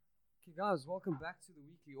Okay, guys, welcome back to the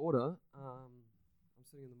weekly order. I'm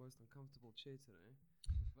sitting in the most uncomfortable chair today,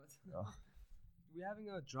 but we're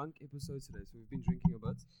having a drunk episode today, so we've been drinking a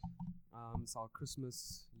bit. It's our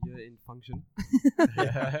Christmas year-end function. But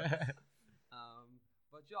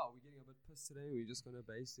yeah, we're getting a bit pissed today. We're just gonna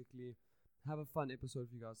basically have a fun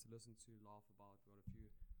episode for you guys to listen to, laugh about. We've got a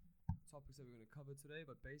few topics that we're going to cover today,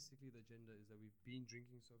 but basically the agenda is that we've been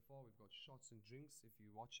drinking so far. We've got shots and drinks. If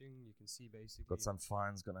you're watching, you can see basically got some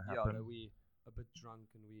fines going to happen. Yeah, that we a bit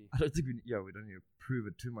drunk and we. I don't think we don't need to prove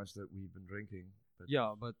it too much that we've been drinking. But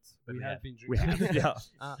But we have been drinking. We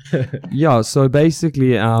have, Yeah. So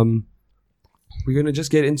basically, we're going to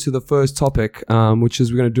just get into the first topic, which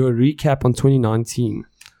is we're going to do a recap on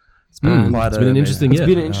 2019. It's been an interesting year. It's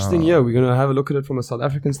been an interesting year. We're going to have a look at it from a South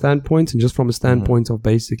African standpoint and just from a standpoint of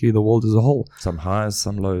basically the world as a whole. Some highs,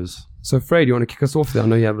 some lows. So, Fred, you want to kick us off there? I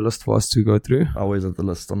know you have a list for us to go through. Always at the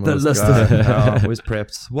list. I'm the list. always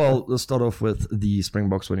prepped. Well, let's start off with the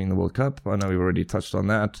Springboks winning the World Cup. I know we've already touched on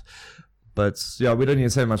that. But, yeah, we don't need to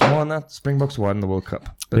say much more on that. Springboks won the World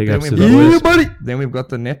Cup. But then we've got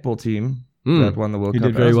the netball team. That won the World Cup. You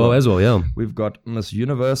did very well as well, yeah. We've got Miss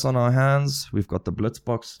Universe on our hands. We've got the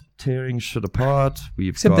Blitzbox tearing shit apart.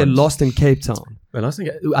 Except they lost in Cape Town. Well,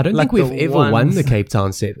 I don't think we've ever won the Cape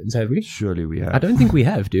Town Sevens, have we? Surely we have. I don't think we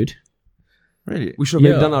have, dude. Really? We should have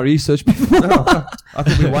maybe done our research before. I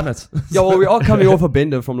think we won it. Yeah, well, we are coming off a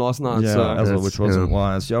bender from last night. Yeah, which wasn't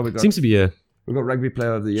wise. Yeah, we got. Seems to be a. We got Rugby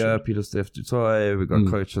Player of the Year, Peter Steph Dutoy. We got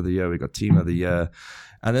Coach of the Year. We got Team of the Year.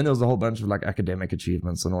 And then there was a whole bunch of like academic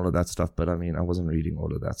achievements and all of that stuff. But I mean, I wasn't reading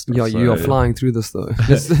all of that stuff. Yeah, you are flying through this though.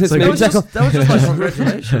 That was just like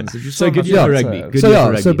congratulations. Good year for rugby.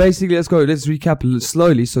 So basically, let's recap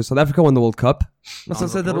slowly. So South Africa won the World Cup. Must I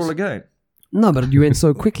say that all again? No, but you went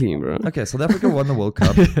so quickly, bro. Okay, South Africa won the World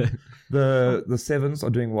Cup. The Sevens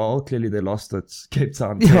are doing well. Clearly, they lost at Cape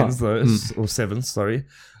Town Tens, though, or Sevens, sorry.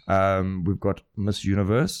 We've got Miss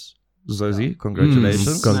Universe. Zosie,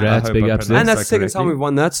 congratulations. Congrats, big ups. And that's the second time we've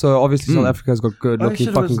won that, so obviously South Africa's got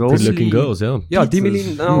good-looking fucking girls. Good-looking girls, yeah. Yeah,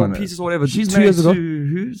 Demelin, Peters or whatever. She's 2 years ago.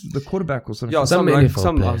 Who's the quarterback or something? Yeah, some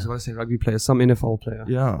NFL player. I was going to say rugby player, some NFL player.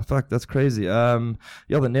 Yeah, fuck, that's crazy. The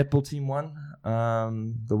netball team won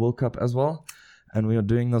the World Cup as well, and we are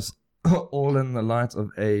doing this all in the light of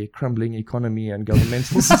a crumbling economy and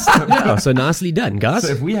governmental system. Yeah, so nicely done, guys.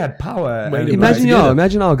 So if we had power,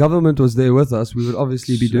 imagine our government was there with us, we would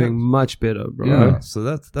obviously be doing much better, bro. Yeah, so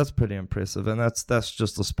that's pretty impressive, and that's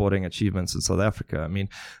just the sporting achievements in South Africa. I mean,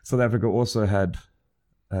 South Africa also had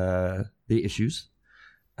the issues,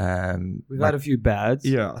 and we've had a few bads.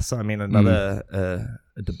 Yeah, so I mean, another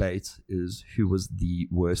debate is who was the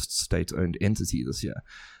worst state-owned entity this year.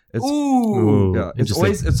 It's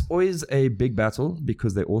always a big battle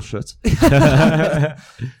because they're all shit.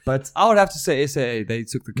 But I would have to say SAA, they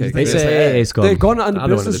took the cake. Eskom. They've gone under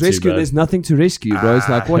business rescue. There's nothing to rescue, bro. It's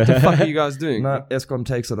like, what the fuck are you guys doing? No, Eskom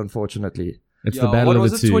takes it, unfortunately. It's the battle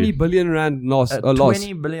of the two. 20 billion rand loss?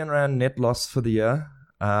 20 billion rand net loss for the year.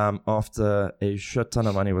 After a shit ton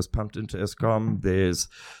of money was pumped into Eskom. There's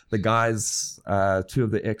the guys, 2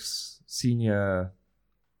 of the ex-senior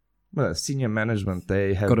management,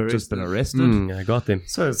 they have just been arrested. I got them.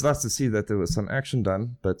 So it's nice to see that there was some action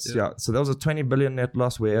done. But so there was a 20 billion net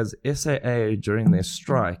loss, whereas SAA during their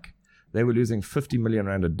strike, they were losing 50 million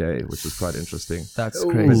rand a day, which was quite interesting. That's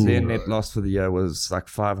crazy. But their net loss for the year was like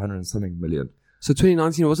 500 and something million. So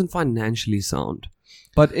 2019 wasn't financially sound.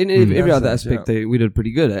 But in every other aspect, we did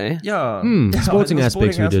pretty good, eh? Yeah. Sporting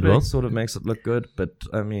aspects we did well. Sort of makes it look good. But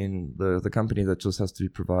I mean, the company that just has to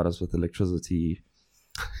provide us with electricity...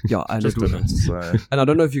 Yeah, and and I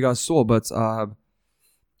don't know if you guys saw, but I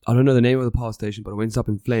don't know the name of the power station, but it went up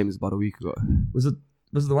in flames about a week ago. Was it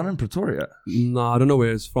the one in Pretoria? No, I don't know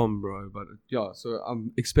where it's from, bro. But yeah, so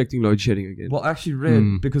I'm expecting load shedding again. Well, I actually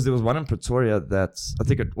read because there was one in Pretoria that I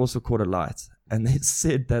think it also caught a light, and they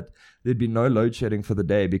said that there'd be no load shedding for the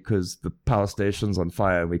day because the power station's on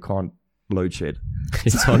fire and we can't load shed.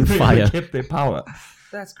 It's on fire. They kept their power.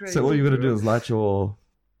 That's crazy. So all you got to do is light your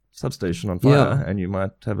substation on fire and you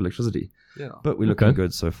might have electricity. Yeah. But we're looking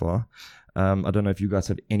good so far. I don't know if you guys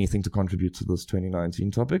had anything to contribute to this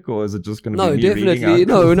 2019 topic, or is it just going to be me definitely.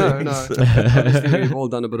 No. Obviously, we've all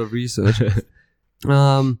done a bit of research.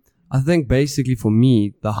 I think basically for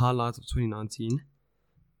me, the highlight of 2019,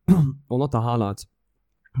 well, not the highlight,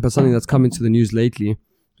 but something that's come into the news lately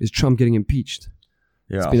is Trump getting impeached.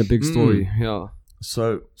 Yeah. It's been a big story. Yeah.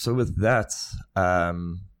 So with that,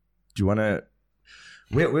 do you want to...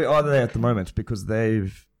 Where are they at the moment? Because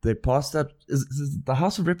they passed that. Is the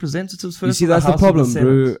House of Representatives first? You see, that's the problem,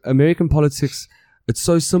 bro. American politics, it's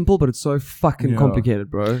so simple, but it's so fucking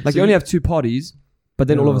complicated, bro. Like, you only have 2 parties, But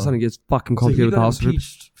then all of a sudden it gets fucking complicated with the House.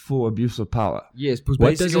 Impeached for abuse of power. Yes, because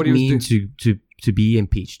what does it mean to be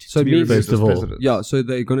impeached? So it means, first of all, yeah. So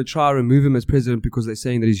they're going to try to remove him as president because they're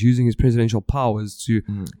saying that he's using his presidential powers to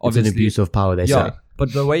it's an abuse of power. They say.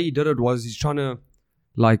 But the way he did it was he's trying to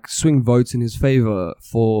like swing votes in his favor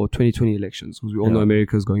for 2020 elections, because we all know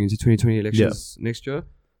America is going into 2020 elections next year.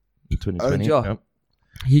 2020.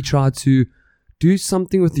 He tried to do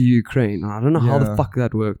something with the Ukraine. I don't know how the fuck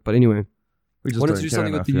that worked, but anyway, we just wanted to do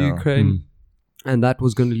something with the Ukraine, and that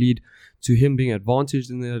was going to lead to him being advantaged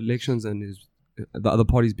in the elections and the other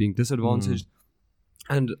parties being disadvantaged.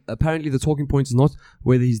 And apparently the talking point is not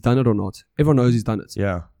whether he's done it or not. Everyone knows he's done it.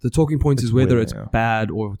 Yeah. The talking point is whether it's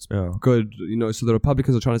bad or it's good. You know, so the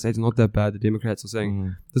Republicans are trying to say it's not that bad. The Democrats are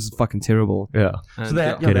saying this is fucking terrible. Yeah. And so they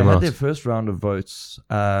had their first round of votes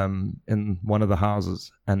in one of the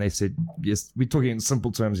houses, and they said, yes, we're talking in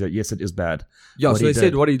simple terms here. Yes, it is bad. Yeah, so they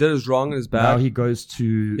said what he did is wrong and is bad. Now he goes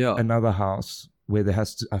to another house where there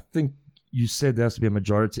has to, I think you said there has to be a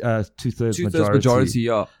majority, two-thirds majority.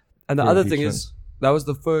 Yeah. And the other thing is, that was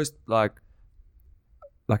the first like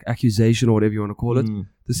accusation or whatever you want to call it.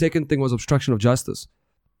 The second thing was obstruction of justice.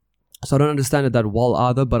 So I don't understand it that well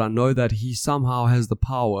either, but I know that he somehow has the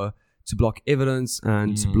power to block evidence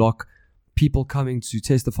and to block people coming to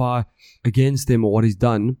testify against him or what he's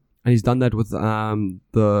done. And he's done that with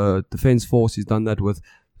the defense force. He's done that with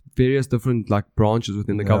various different like branches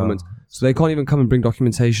within the government. So they can't even come and bring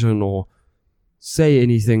documentation or say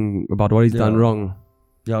anything about what he's done wrong.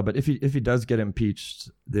 Yeah, but if he does get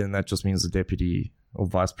impeached, then that just means the deputy or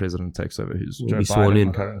vice president takes over, who's Joe Biden sworn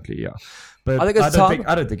in currently. Yeah, but I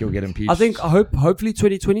don't think he'll get impeached. Hopefully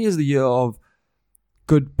 2020 is the year of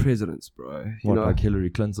good presidents, bro. Like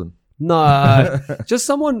Hillary Clinton? No, just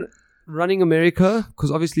someone running America,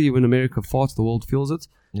 because obviously when America farts, the world feels it.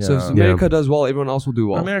 Yeah. So if America does well, everyone else will do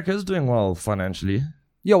well. America is doing well financially.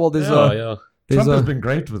 Yeah, well, there's Trump has been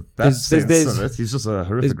great with that sense of it. He's just a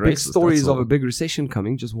horrific racist. There's big stories of a big recession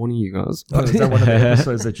coming, just warning you guys. Oh, is that one of the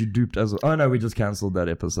episodes that you duped as well? Oh no, we just cancelled that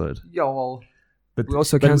episode. Yeah, well, but we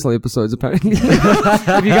also cancel episodes apparently.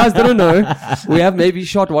 If you guys didn't know, we have maybe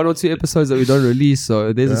shot 1 or 2 episodes that we don't release,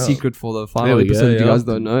 so there's a secret for the final episode you guys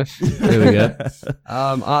don't know. There we go.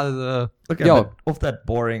 Off that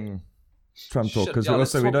boring Trump talk, because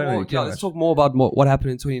we don't really care. Let's talk more about what happened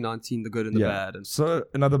in 2019, the good and the bad. And so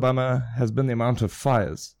another bummer has been the amount of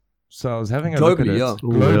fires. So I was having a look at it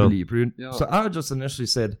globally. Yeah. So I just initially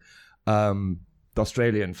said the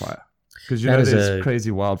Australian fire, because there's crazy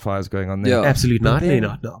wildfires going on there. Yeah. Absolute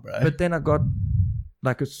nightmare, bro. But then I got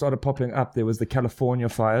it started popping up. There was the California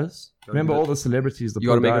fires. Remember all the celebrities? You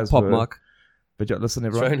got to make a pop, Mark. But listen,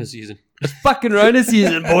 everyone. It's Rona season. It's fucking Rona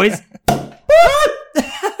season, boys.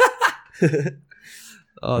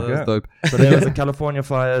 Oh, that was dope. So there was the California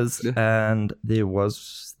fires and there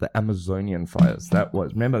was the Amazonian fires. That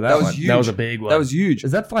was one? Huge. That was a big one. That was huge.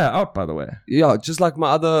 Is that fire out, by the way? Yeah, just like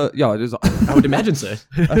my other... Yeah, it is. I would imagine so.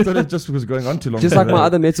 I thought it just was going on too long. Just like my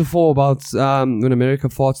other metaphor about when America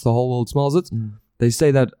farts, the whole world smells it. They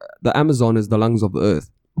say that the Amazon is the lungs of the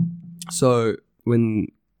earth. So when...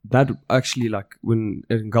 That actually, when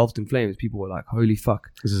it engulfed in flames, people were like, holy fuck.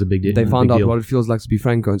 This is a big deal. They found out what it feels like to be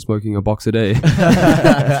Franco and smoking a box a day.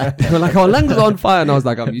 They were like, our lungs are on fire. And I was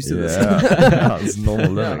like, I'm used to this. It's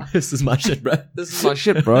normal living. This is my shit,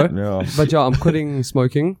 bro. Yeah. But yeah, I'm quitting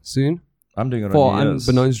smoking soon. I'm doing it for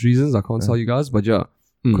unbeknownst reasons. I can't tell you guys, but yeah,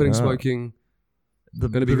 quitting smoking. The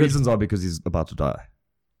reasons are because he's about to die.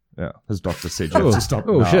 Yeah, his doctor said you have to stop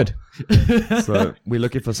now. Oh, shit. So we're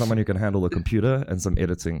looking for someone who can handle the computer and some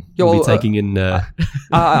editing. We'll be taking in...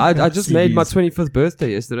 I just made my 25th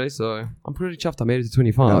birthday yesterday, so I'm pretty chuffed I made it to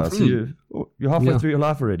 25. So you're halfway through your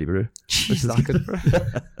life already, bro. Jeez, bro.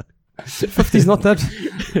 50's not that...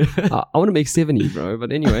 I want to make 70, bro,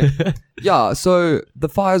 but anyway. Yeah, so the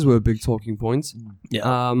fires were a big talking point.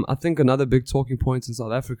 Yeah. I think another big talking point in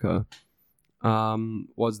South Africa...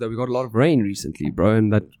 was that we got a lot of rain recently, bro,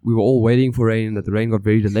 and that we were all waiting for rain and that the rain got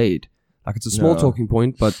very delayed. Like, it's a small talking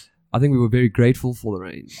point, but I think we were very grateful for the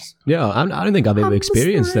rains. Yeah, I don't think I've ever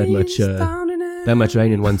experienced that much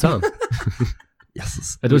rain in one time.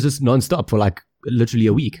 Yes. It was just non-stop for literally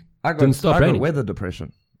a week. I got weather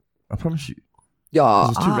depression. I promise you. Yeah. It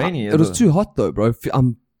was too rainy. It was too hot though, bro.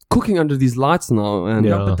 I'm cooking under these lights now. And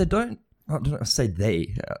but they don't, I don't know, say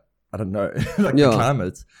they, I don't know, the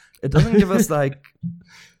climate. It doesn't give us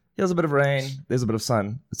here's a bit of rain, there's a bit of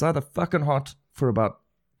sun. It's either fucking hot for about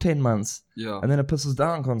 10 months, and then it pisses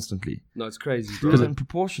down constantly. No, it's crazy. Do it in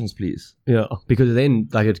proportions, please. Yeah, because then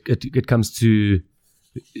it comes to,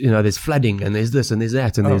 there's flooding and there's this and there's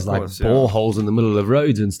that and there's boreholes in the middle of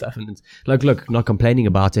roads and stuff. And it's look, not complaining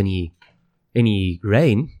about any any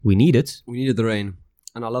rain. We need it. We needed the rain,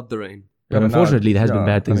 and I love the rain. But unfortunately, there has been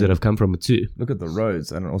bad things that have come from it too. Look at the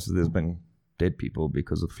roads, and also there's been dead people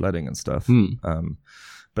because of flooding and stuff.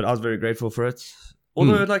 But I was very grateful for it.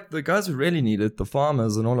 Although, like, the guys who really need it, the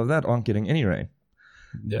farmers and all of that, aren't getting any rain.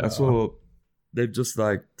 Yeah. I saw they've just,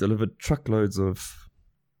 like, delivered truckloads of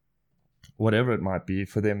whatever it might be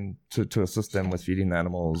for them to assist them with feeding the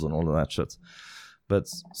animals and all of that shit. But,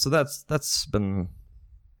 so that's been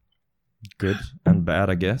good and bad,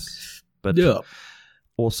 I guess. But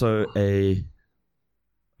also a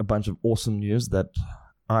bunch of awesome news that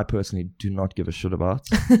I personally do not give a shit about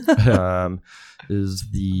is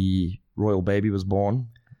the royal baby was born.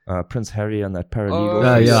 Prince Harry and that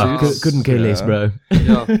paralegal. Couldn't care less, bro.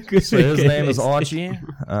 So his name is Archie,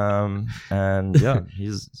 and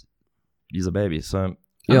he's a baby. So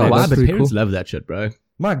why? But parents cool. love that shit, bro.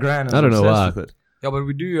 My gran is I don't know why. obsessed with it. Yeah, but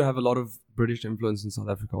we do have a lot of British influence in South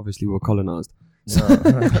Africa. Obviously, we were colonized. There's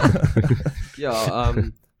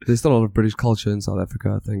still a lot of British culture in South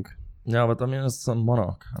Africa, I think. Yeah, but I mean, it's a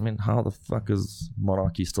monarch. I mean, how the fuck is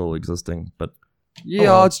monarchy still existing? But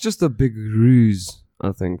it's just a big ruse,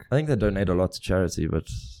 I think. I think they donate a lot to charity, but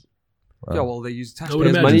they use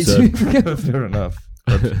taxpayers' money too. Fair enough.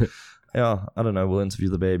 But, I don't know. We'll interview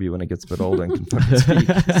the baby when it gets a bit older and can fucking speak.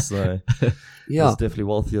 So it's definitely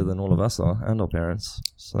wealthier than all of us are and our parents.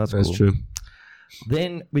 So that's cool. True.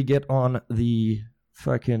 Then we get on the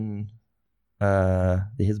fucking. There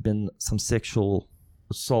has been some sexual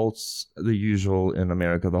assaults, the usual in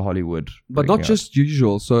America, the Hollywood. But not just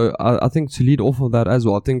usual. So I think to lead off of that as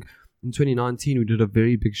well, I think in 2019 we did a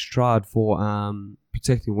very big stride for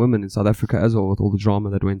protecting women in South Africa as well, with all the drama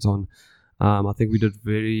that went on. I think we did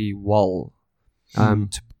very well to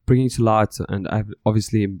bringing to light, and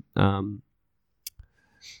obviously,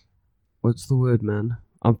 what's the word, man?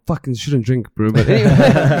 I fucking shouldn't drink, bro. But anyway,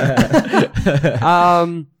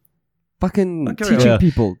 fucking teaching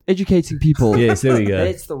people, educating people. Yes, there we go.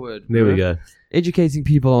 That's the word. There we go. Educating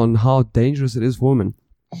people on how dangerous it is for women,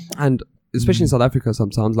 and especially in South Africa.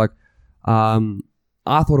 Sometimes, like, I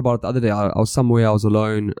thought about it the other day. I was somewhere, I was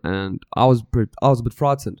alone, and I was a bit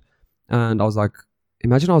frightened. And I was like,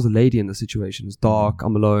 imagine I was a lady in the situation. It's dark,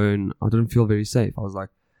 I'm alone, I didn't feel very safe. I was like,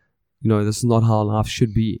 this is not how life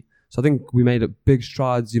should be. So I think we made big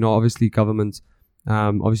strides. Obviously government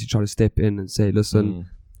obviously try to step in and say, listen,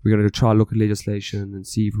 we're going to try to look at legislation and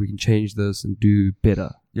see if we can change this and do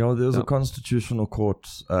better. Yeah, there was a constitutional court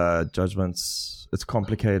judgments. It's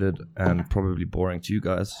complicated and probably boring to you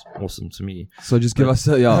guys. Awesome to me. So just give us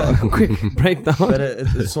a quick breakdown. But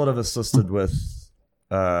it's sort of assisted with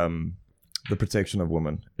the protection of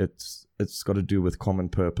women. It's got to do with common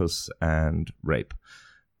purpose and rape.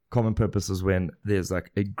 Common purpose is when there's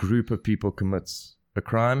like a group of people commits a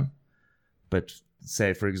crime, but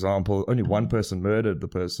say, for example, only one person murdered the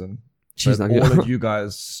person. But all of you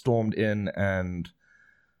guys stormed in and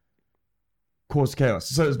caused chaos.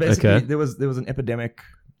 So it's basically there was an epidemic.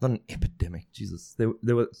 Not an epidemic, Jesus.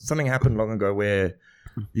 There was something happened long ago where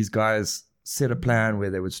these guys set a plan where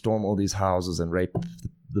they would storm all these houses and rape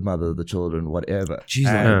the mother, the children, whatever.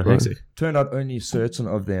 Jesus. Turned out only certain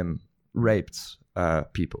of them raped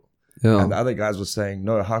people. Yeah. And the other guys were saying,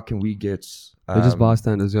 no, how can we get... They're just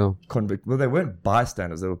bystanders, convict. Well, they weren't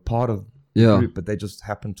bystanders. They were part of the group, but they just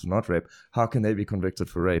happened to not rape. How can they be convicted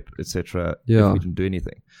for rape, etc. if we didn't do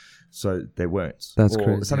anything? So they weren't. That's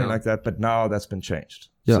crazy. Something like that. But now that's been changed.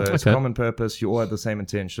 So it's common purpose. You all had the same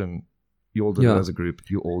intention. You all did it as a group.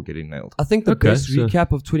 You all getting nailed. I think the best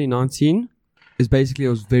recap of 2019 is basically it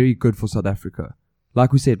was very good for South Africa.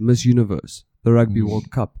 Like we said, Miss Universe, the Rugby World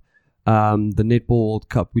Cup, the Netball World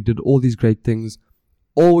Cup. We did all these great things.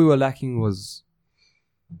 All we were lacking was,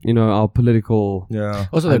 our political... Yeah.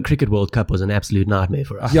 Also, the Cricket World Cup was an absolute nightmare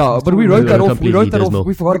for us. Yeah, but we wrote that off. We wrote that off.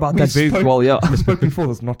 We forgot about that very well, We spoke before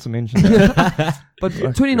this, not to mention that. But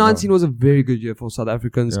 2019 was a very good year for South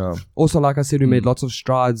Africans. Yeah. Also, like I said, we made lots of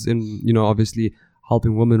strides in, obviously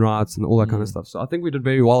helping women rights and all that kind of stuff. So I think we did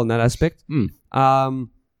very well in that aspect.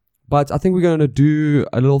 But I think we're going to do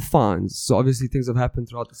a little fines. So obviously things have happened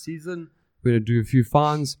throughout the season. We're going to do a few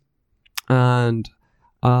fines. And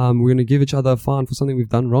we're going to give each other a fine for something we've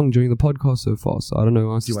done wrong during the podcast so far. So I don't know who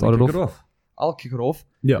wants to start it off. I'll kick it off.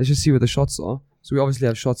 Yeah. Let's just see where the shots are. So we obviously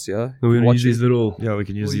have shots here. We're going to use these little... Yeah, we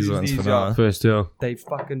can use these ones for now. First, They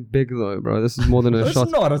fucking big though, bro. This is more than a shot.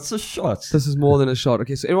 It's not. It's a shot. This is more than a shot.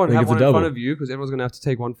 Okay, so everyone have one in front of you because everyone's going to have to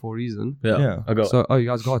take one for a reason. Yeah. I got. So, you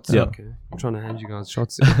guys got? Yeah. Okay. I'm trying to hand you guys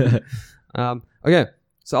shots. Okay,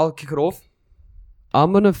 so I'll kick it off.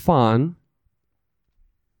 I'm going to find...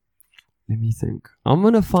 Let me think. I'm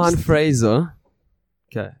going to find Fraser.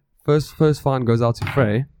 Okay. First fine goes out to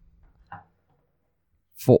Frey.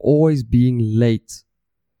 for always being late.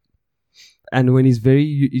 And when he's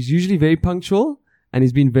usually very punctual. And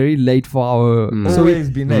he's been very late for our... Always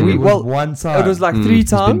been late. It was one time. It was like 3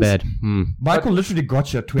 times. It's been bad. Michael literally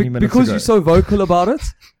got you 20 minutes because ago. you're so vocal about it,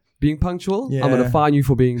 being punctual, I'm going to fine you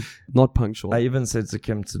for being not punctual. I even said to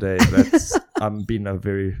Kim today that I'm being a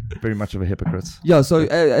very, very much of a hypocrite. Yeah, so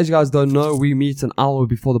as you guys don't know, we meet an hour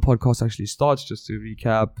before the podcast actually starts just to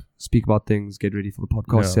recap, speak about things, get ready for the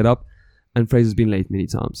podcast setup. And Fraser's been late many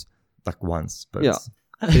times. Like once, but... Yeah.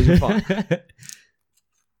 He's fine.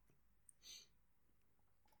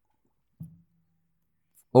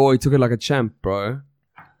 Oh, he took it like a champ, bro.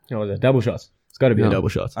 Oh, the double shot. It's got to be a double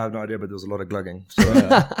shot. I have no idea, but there was a lot of glugging. So,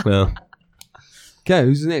 Well, okay,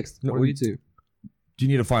 who's next? What do you do? do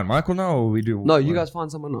you need to find Michael now, or we do? No, you guys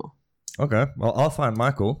find someone now. Okay, well, I'll find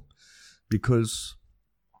Michael because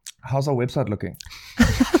how's our website looking?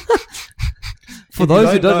 For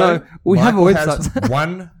those who don't know, we Michael have a website. has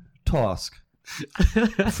one task.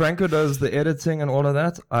 Franco does the editing and all of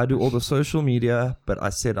that. I do all the social media, but I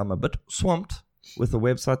said I'm a bit swamped with a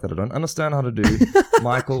website that I don't understand how to do.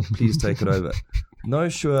 Michael, please take it over. No,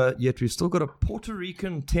 sure, yet we've still got a Puerto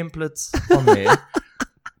Rican template on there.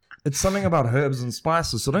 It's something about herbs and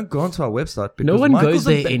spices, so don't go onto our website. Because no one Michael's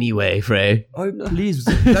goes there anyway, Frey. Oh, please.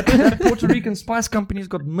 That Puerto Rican spice company's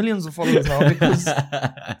got millions of followers now because...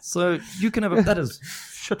 So you can have that is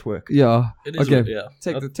shit work. Yeah. It is okay. yeah.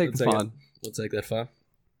 Take the fine. We'll take that fine.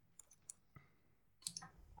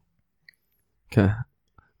 Okay.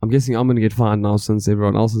 I'm guessing I'm going to get fined now since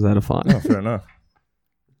everyone else has had a fine. Oh, fair enough.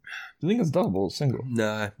 Do you think it's double or single?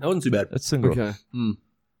 Nah, that wasn't too bad. It's single. Okay.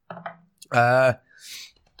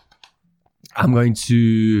 I'm going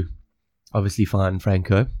to obviously fine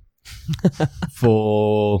Franco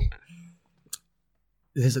for...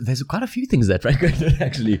 There's quite a few things that Franco did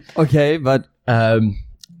actually. Okay, but I'm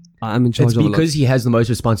in charge it's of because he has the most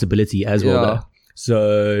responsibility as well. Yeah. Though.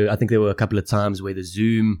 So I think there were a couple of times where the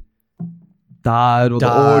Zoom died or the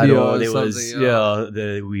died audio or or there something.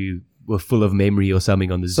 was we were full of memory or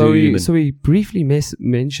something on the Zoom. So we briefly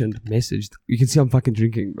messaged. You can see I'm fucking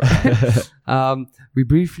drinking, bro. We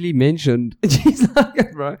briefly mentioned.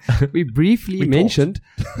 Jeez, bro. We briefly mentioned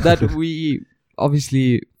that we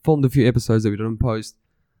obviously filmed a few episodes that we didn't post,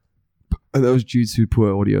 and that was due to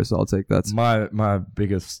poor audio. So I'll take that. My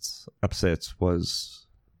biggest upset was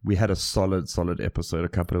we had a solid episode a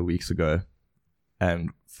couple of weeks ago, and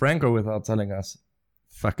Franco, without telling us,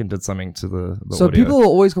 fucking did something to the so audio. people are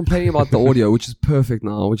always complaining about the audio, which is perfect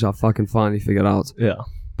now, which I fucking finally figured out. Yeah.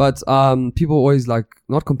 But people always like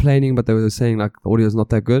not complaining, but they were saying like the audio is not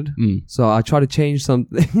that good. So I tried to change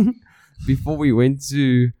something before we went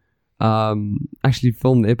to actually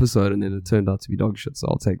film the episode, and then it turned out to be dog shit. So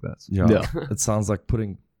I'll take that. Yeah. It sounds like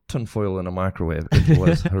putting tinfoil in a microwave. It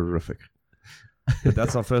was horrific. But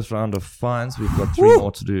that's our first round of fines. We've got 3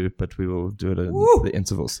 more to do, but we will do it in the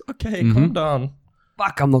intervals. Okay, calm down.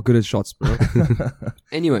 Fuck, I'm not good at shots, bro.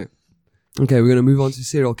 Anyway. Okay, we're going to move on to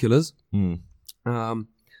serial killers.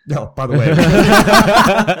 No, by the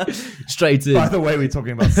way. Straight in. By the way, we're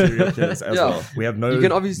talking about serial killers as well. We have no, you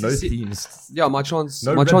can obviously no see, themes. Yeah, my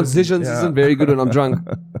transitions isn't very good when I'm drunk.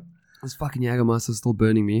 This fucking Jägermeister is still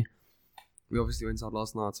burning me. We obviously went out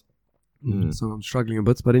last night. So I'm struggling a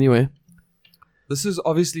bit. But anyway, this is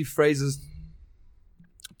obviously Fraser's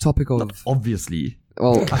topic of... Not obviously.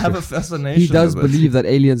 Well, I have a fascination. he does with it. believe that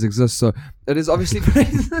aliens exist, so it is obviously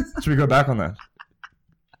Fraser's... Should we go back on that?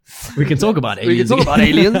 We can talk about aliens. We can talk about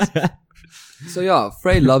aliens. So yeah,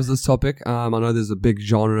 Frey loves this topic. I know there's a big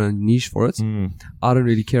genre and niche for it. I don't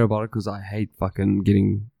really care about it because I hate fucking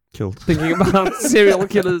getting killed, thinking about serial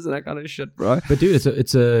killers and that kind of shit, bro. But dude,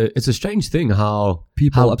 it's a strange thing how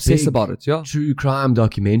people obsess about it. Yeah, true crime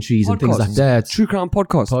documentaries and things like that. True crime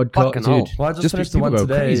podcasts. Fucking hell. Well, I just finished the one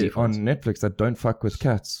today on Netflix that don't fuck with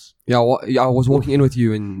cats. Yeah, I was walking in with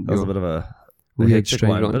you and that was a bit of a weird hectic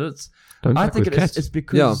strange one, but it's. Don't I fuck think with it cats. is. It's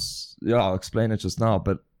because I'll explain it just now,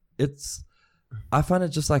 but it's. I find it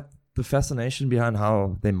just like the fascination behind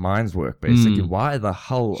how their minds work. Basically, why the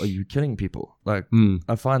hell are you killing people? Like,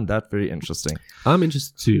 I find that very interesting. I'm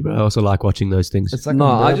interested too, but I also like watching those things. It's like no,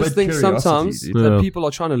 I just think sometimes dude. that people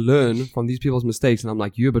are trying to learn from these people's mistakes, and I'm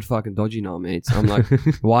like, you're a bit fucking dodgy now, mate. I'm like,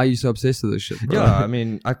 why are you so obsessed with this shit, bro? Yeah, I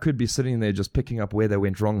mean, I could be sitting there just picking up where they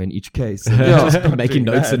went wrong in each case, and just making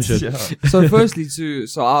notes and shit. Yeah. So firstly,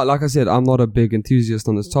 like I said, I'm not a big enthusiast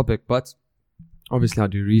on this topic, but obviously I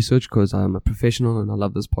do research because I'm a professional and I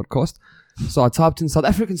love this podcast. So I typed in South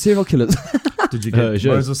African serial killers. Did you get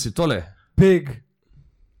Moses Sitole? Big,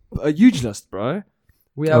 a huge list, bro.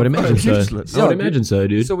 I would imagine so. I would imagine so,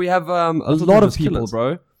 dude. So we have a lot of people,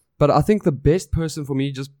 bro. But I think the best person for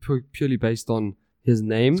me, just purely based on his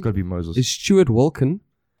name It's got to be Moses. is Stuart Wilkin.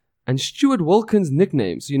 And Stuart Wilkin's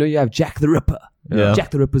nickname. So, you have Jack the Ripper. Yeah.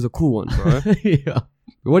 Jack the Ripper's a cool one, bro. Yeah.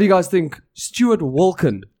 What do you guys think Stuart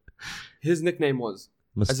Wilkin, his nickname was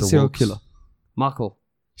Mr. as a serial Wilkes. killer? Michael.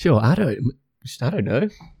 Sure, I don't know.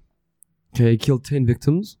 Okay, he killed 10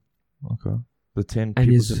 victims. Okay. The 10 And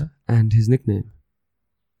people. his nickname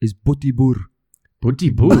is Butti Bur.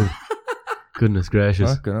 Butti Boer. Goodness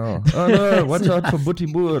gracious. Fucking hell. Oh no, watch out for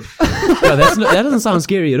Butti Boer. No, that doesn't sound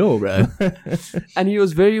scary at all, bro. And he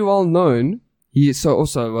was very well known. So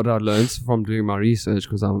also what I learned from doing my research,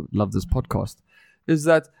 because I love this podcast, is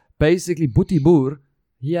that basically Butti Bur,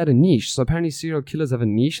 he had a niche. So apparently serial killers have a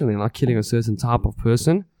niche and they like killing a certain type of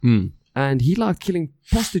person. And he liked killing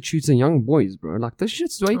prostitutes and young boys, bro. Like, this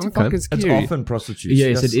shit's way too fucking It's scary. often prostitutes.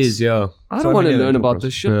 Yes, it is, yeah. I don't want to many learn other about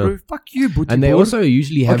this shit, Yeah. bro. Fuck you, Butti And they Bur. also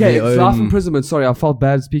usually have Okay, their it's life own... imprisonment. Sorry, I felt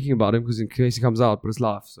bad speaking about him because in case he comes out, but it's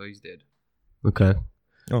life, so he's dead. Okay.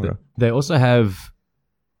 Okay. They also have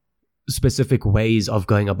specific ways of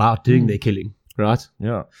going about doing their killing, right?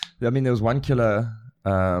 Yeah. I mean, there was one killer,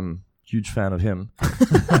 huge fan of him.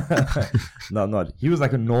 No, not. He was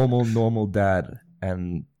like a normal dad,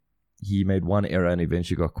 and he made one error and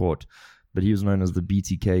eventually got caught. But he was known as the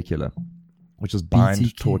BTK killer, which is bind,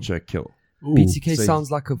 BTK. torture, kill. BTK So- sounds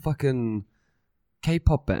like a fucking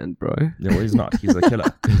K-pop band, bro. Yeah, well, he's not. He's a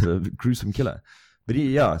killer. He's a gruesome killer. But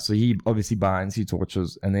so he obviously binds, he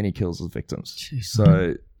tortures, and then he kills his victims. Jeez.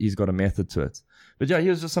 So he's got a method to it. But yeah, he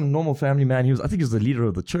was just some normal family man. I think he was the leader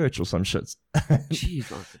of the church or some shit. Jeez,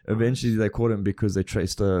 man. Eventually they caught him because they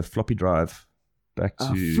traced a floppy drive back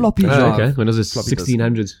to... Floppy Oh, drive. okay. When was this? Floppy disk.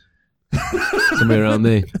 1600s. Somewhere around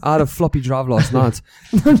there. I had a floppy drive last night.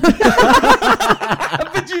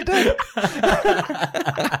 But you did.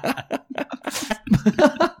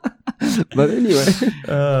 But anyway.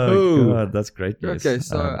 Oh, God, that's great. Yes. Okay,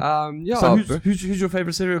 so, yeah. So who's your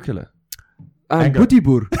favorite serial killer? Anger. Butti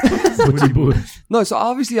Bur. Butti Boer. No, so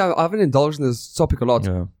obviously I haven't indulged in this topic a lot.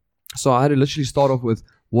 Yeah. So I had to literally start off with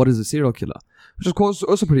what is a serial killer, which is of course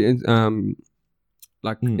also pretty interesting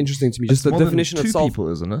to me. Just the More than definition two itself. people,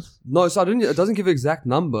 isn't it? No, so it doesn't give an exact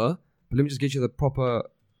number, but let me just get you the proper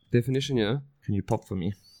definition here. Can you pop for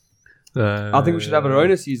me? I think we should have a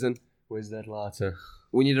Rona season. Where's that lighter?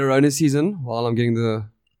 We need a Rona season while I'm getting the...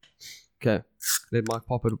 Okay, let Mike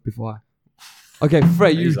pop it before I... Okay,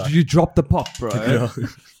 Frey, you dropped the pop, bro.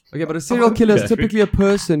 Okay, but a serial killer is typically a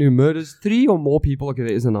person who murders 3 or more people. Okay,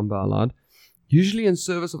 there is a number, I lied. Usually in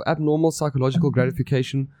service of abnormal psychological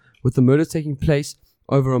gratification, with the murders taking place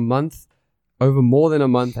over more than a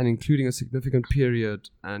month, and including a significant period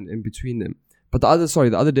and in between them. But the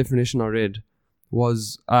other definition I read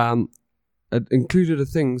was it included a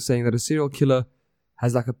thing saying that a serial killer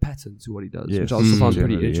has like a pattern to what he does, Yes. which I also found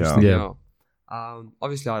pretty Generally, interesting. yeah.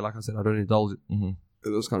 Obviously, like I said, I don't indulge Mm-hmm.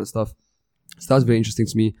 in those kind of stuff. So that was very interesting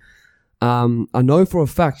to me. I know for a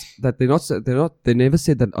fact that they never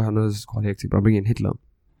said that. I know this is quite hectic, but I'm bringing in Hitler.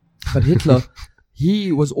 But Hitler,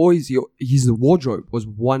 he was always his wardrobe was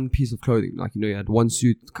one piece of clothing. Like, he had one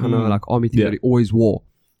suit, kind of like army thing that he always wore.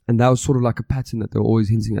 And that was sort of like a pattern that they were always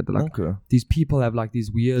hinting at. Like, Okay. these people have like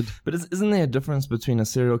these weird... But isn't there a difference between a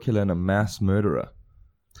serial killer and a mass murderer?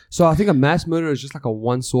 So I think a mass murderer is just like a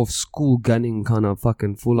once-off school gunning kind of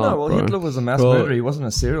fucking full-out, No, well, bro. Hitler was a mass murderer. He wasn't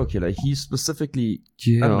a serial killer. He specifically,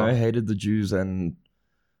 I don't know, hated the Jews and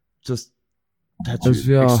just had to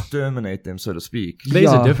exterminate them, so to speak.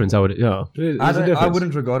 There's a difference, I would... Yeah. I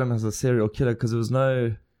wouldn't regard him as a serial killer because there was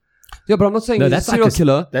no... Yeah, but I'm not saying No, he's a that's like serial a-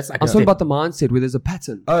 killer. that's like I'm a- talking about the mindset where there's a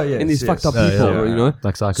pattern Oh, yes, in these yes. fucked up Oh, people, yeah. you know?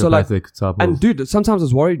 Like So, like- psychopathic type of... And dude, sometimes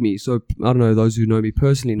it's worried me. So I don't know, those who know me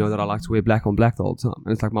personally know that I like to wear black on black the whole time.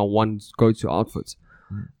 And it's like my one go-to outfit.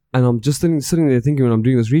 And I'm just sitting there thinking when I'm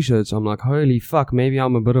doing this research, I'm like, holy fuck, maybe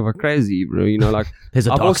I'm a bit of a crazy, bro. Like... There's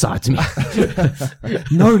a I've dark also- side to me.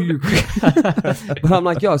 No, Luke. But I'm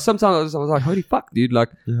like, sometimes I was like, holy fuck, dude. Like,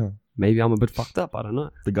 Yeah. maybe I'm a bit fucked up. I don't know.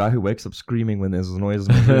 The guy who wakes up screaming when there's noise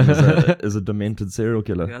in the room is a demented serial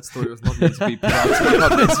killer. That story was not meant to be put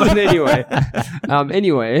out this, but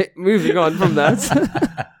anyway, moving on from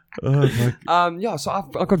that. Oh, fuck. So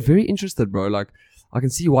I got very interested, bro. Like, I can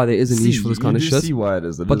see why there is a niche for this kind of you shit. see why it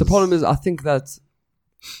is. But the problem is, I think that,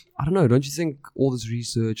 I don't know, don't you think all this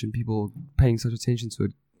research and people paying such attention to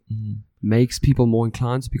it makes people more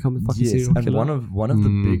inclined to become a fucking serial and killer? one of the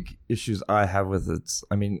big issues I have with it,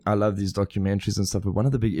 I mean, I love these documentaries and stuff, but one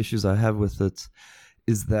of the big issues I have with it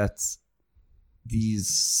is that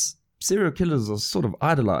these serial killers are sort of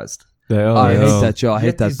idolized. They are. I yeah. hate that, I hate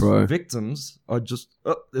Yet that, these bro. victims are just,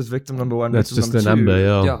 there's victim number 1. That's victim just a number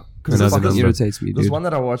number, 2. yeah. Yeah, because Another it fucking number. irritates me, There's dude. one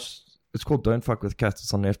that I watched. It's called Don't Fuck with Cats.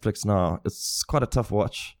 It's on Netflix now. It's quite a tough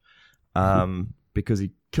watch. because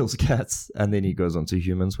he kills cats and then he goes on to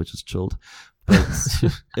humans, which is chilled. But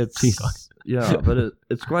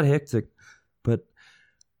it's quite hectic. But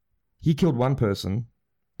he killed one person,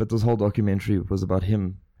 but this whole documentary was about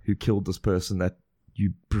him who killed this person that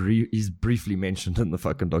he's briefly mentioned in the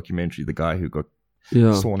fucking documentary, the guy who got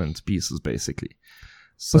sawn into pieces, basically.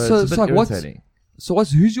 So it's a bit irritating.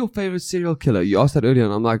 Who's your favorite serial killer? You asked that earlier,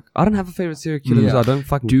 and I'm like, I don't have a favorite serial killer because I don't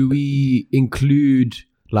fucking. Do we include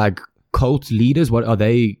like cult leaders? What are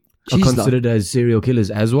they considered as serial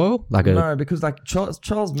killers as well? No, because like Charles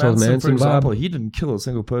Manson, for example, he didn't kill a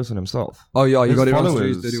single person himself. Oh yeah, His got everyone to do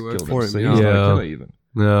followers his dirty work killed for him, him. so Yeah. he's not a killer even.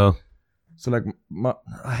 No. So like,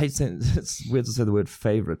 I hate saying it's weird to say the word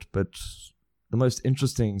favorite, but the most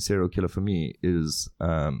interesting serial killer for me is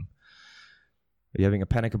are you having a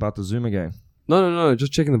panic about the Zoom again? No,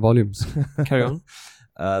 just checking the volumes. Carry on.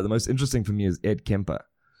 The most interesting for me is Ed Kemper.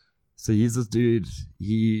 So he's this dude.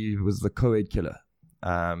 He was the co-ed killer.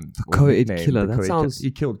 The co-ed killer. That sounds. He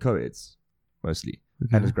killed co-eds mostly,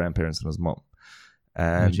 and his grandparents and his mom.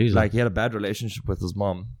 And he had a bad relationship with his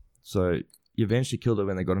mom, so he eventually killed her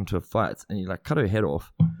when they got into a fight, and he like cut her head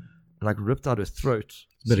off, and like ripped out her throat.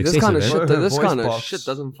 This kind of shit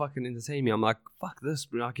doesn't fucking entertain me. I'm like, fuck this,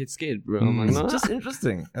 bro. I get scared, bro. I'm like, no. It's just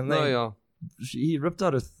interesting. And then he ripped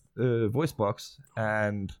out her voice box,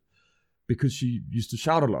 and because she used to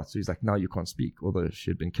shout a lot, so he's like, now you can't speak, although she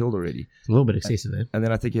had been killed already. It's a little bit excessive, eh? And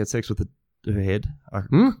then I think he had sex with her head. I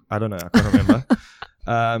don't know. I can't remember.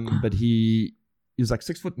 But he was like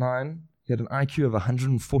 6'9". He had an IQ of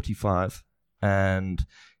 145, and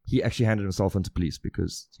he actually handed himself into police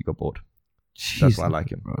because he got bored. That's why I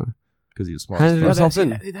like him, bro. Because he was smart.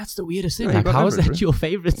 That's the weirdest thing. Like, how is that your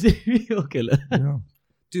favorite serial killer? Yeah.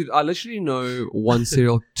 Dude, I literally know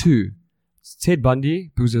two. It's Ted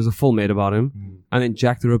Bundy, because there's a film made about him, and then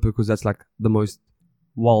Jack the Ripper, because that's like the most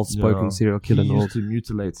well-spoken serial killer in the world. He used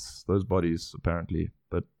to mutilate those bodies, apparently,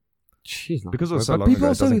 but jeez, because it was so long ago,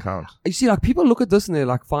 it doesn't count. You see, like, people look at this and they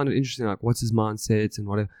like find it interesting, like, what's his mindset and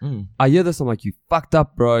whatever. I hear this, I'm like, you fucked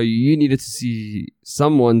up, bro. You needed to see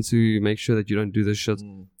someone to make sure that you don't do this shit,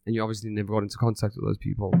 and you obviously never got into contact with those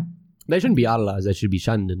people. They shouldn't be idolized. They should be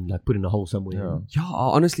shunned and like put in a hole somewhere. Yeah,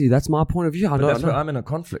 honestly, that's my point of view. That's where I'm in a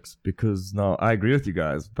conflict, because now I agree with you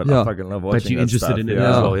guys, but I fucking love watching. But you're interested stuff. in it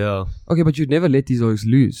as well, yeah. Okay, but you'd never let these guys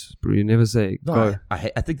lose, bro. You never say go. I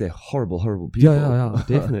think they're horrible people. Yeah,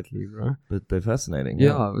 definitely, bro. But they're fascinating.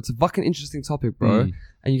 Yeah, it's a fucking interesting topic, bro.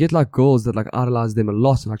 And you get like girls that like idolize them a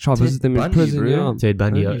lot and like try to visit them in prison. Yeah. Ted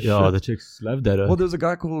Bundy, the chicks love that. Well, there's a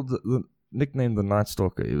guy called the nickname the Night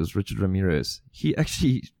Stalker. It was Richard Ramirez.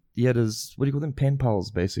 He had his, what do you call them, pen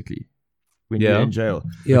pals, basically, when you're in jail.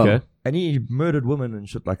 Yeah. Okay. And he murdered women and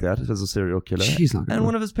shit like that as a serial killer. And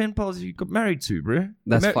one of his pen pals he got married to, bro.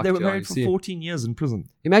 They were married for 14 years in prison.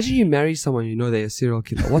 Imagine you marry someone you know they're a serial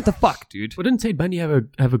killer. What the fuck, dude? Well, didn't Ted Bundy have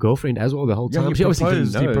a girlfriend as well the whole time? He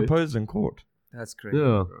proposed in court. That's crazy.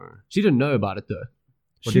 Yeah. Bro. She didn't know about it though.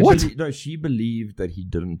 She believed that he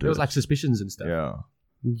didn't do it. There was like suspicions and stuff. Yeah.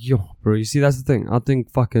 Yo, bro, you see, that's the thing. I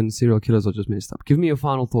think fucking serial killers are just messed up. Give me your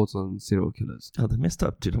final thoughts on serial killers. Oh, they're messed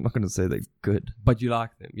up, dude. I'm not going to say they're good. But you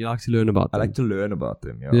like them. You like to learn about them. I like to learn about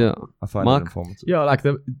them, yeah. I find it informative. Yeah, like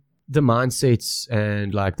the mindsets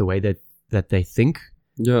and like the way that they think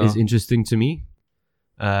is interesting to me.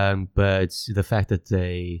 But the fact that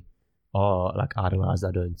they are like idolized,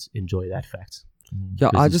 I don't enjoy that fact.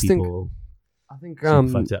 Yeah, I think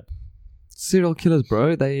fucked up. Serial killers,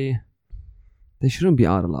 bro, they shouldn't be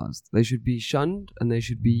idolized. They should be shunned, and they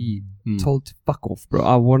should be told to fuck off, bro.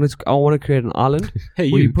 I want to create an island where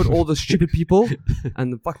you put all the stupid people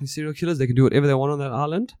and the fucking serial killers. They can do whatever they want on that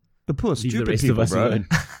island. The poor stupid people, bro.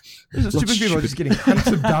 Those stupid people are just getting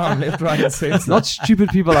hunted down left, right, and center. Not stupid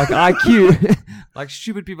people like IQ, like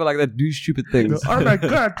stupid people like that do stupid things. Oh my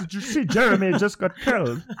god! Did you see Jeremy just got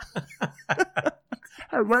killed?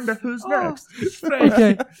 I wonder who's next.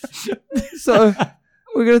 Okay, so.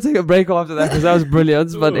 We're going to take a break after that because that was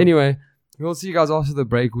brilliant. But anyway, we'll see you guys after the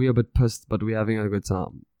break. We are a bit pissed, but we're having a good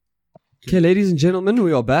time. Okay, ladies and gentlemen,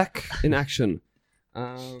 we are back in action.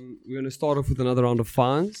 We're going to start off with another round of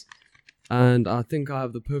fines. And I think I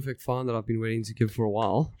have the perfect fine that I've been waiting to give for a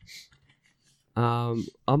while. I'm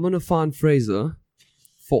going to fine Fraser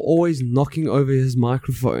for always knocking over his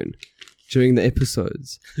microphone during the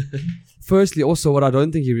episodes. Firstly, also, what I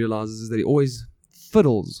don't think he realizes is that he always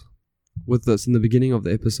fiddles with this in the beginning of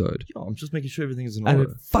the episode. Yo, I'm just making sure everything is in order.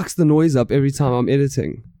 And it fucks the noise up every time I'm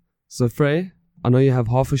editing. So Frey, I know you have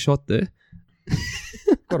half a shot there.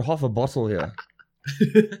 Got half a bottle here.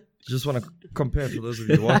 Just want to compare for those of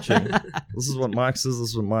you watching. This is what Mike's is, this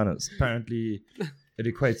is what mine is. Apparently,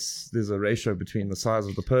 it equates. There's a ratio between the size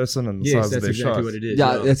of the person and the size of their shot. That's exactly what it is.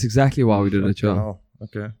 Yeah, that's exactly why we did it. Yeah. Oh,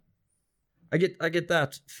 okay. I get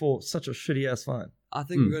that for such a shitty ass fine. I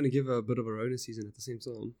think we're going to give a bit of a Rona season at the same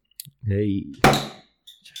time. Hey.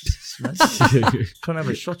 Jesus, man. Trying to have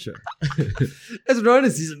a shot here. It's Rona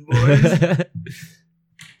season, boys.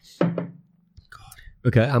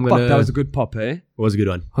 Okay, I'm gonna. Fuck, that was a good pop, eh? It was a good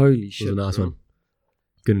one. Holy It shit. was a nice bro. one.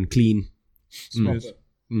 Good and clean. Smooth.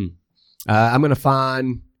 I'm gonna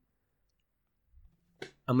find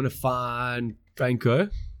Franco.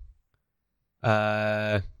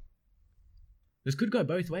 This could go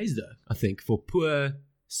both ways, though. I think for poor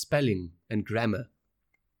spelling and grammar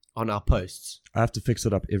on our posts. I have to fix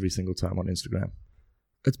it up every single time on Instagram.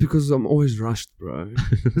 It's because I'm always rushed, bro.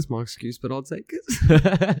 That's my excuse, but I'll take it.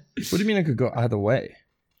 What do you mean it could go either way?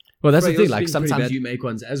 Well, that's Bro, the thing. yours Like being pretty sometimes bad. you make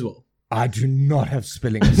ones as well. I do not have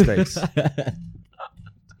spelling mistakes.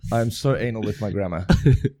 I'm so anal with my grammar.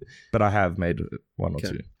 But I have made one or Okay.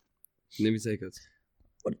 two. Let me take it.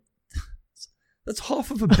 That's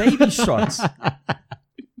half of a baby shot.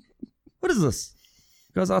 What is this?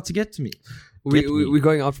 You guys out to get to me. We're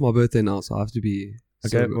going out for my birthday now, so I have to be...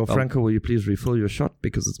 Okay, so- well, Franco, will you please refill your shot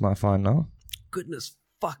because it's my fine now? Goodness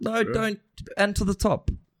fuck. No, bro. don't. And to the top.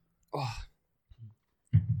 Oh.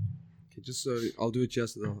 Okay, just so I'll do it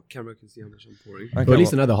just so the camera can see how much I'm pouring. Okay, Or at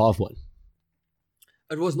least well, another half one.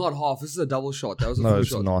 It was not half. This is a double shot. That was a no, full it's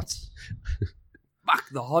shot. not. Fuck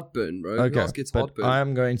the heartburn, bro. Who Okay, else gets but heartburn?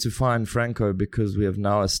 I'm going to find Franco because we have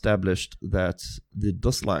now established that the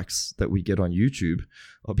dislikes that we get on YouTube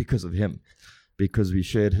are because of him. Because we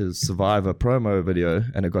shared his Survivor promo video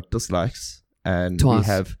and it got dislikes. And Twice.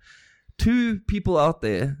 we have 2 people out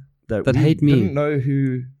there that we hate me. didn't know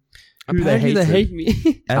who Apparently they hate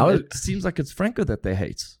me. And it seems like it's Franco that they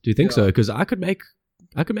hate. Do you think Yeah. so? Because I could make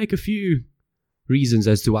a few reasons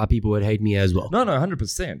as to why people would hate me as well. No,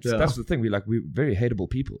 100%. Yeah. That's the thing. We're very hateable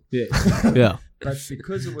people. Yeah. Yeah. But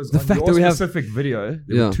because it was The on fact your that we have- specific video,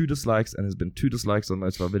 there Yeah. were 2 dislikes, and there's been 2 dislikes on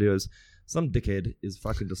most of our videos. Some dickhead is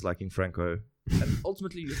fucking disliking Franco, and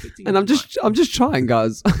ultimately affecting. And I'm just trying,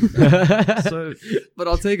 guys. mine. So But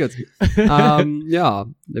I'll take it. Yeah,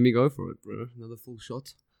 let me go for it, bro. Another full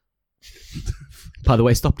shot. By the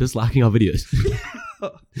way, stop disliking our videos.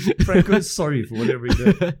 Franco is sorry for whatever he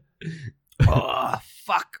did. Oh,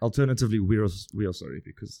 fuck. Alternatively, we are sorry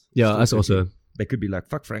because Yeah, that's also they could be like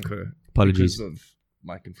fuck Franco. apologies. Because of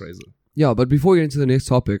Mike and Fraser. Yeah, but before we get into the next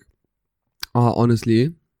topic,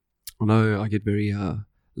 honestly, I know I get very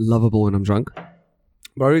lovable when I'm drunk.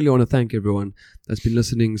 But I really want to thank everyone that's been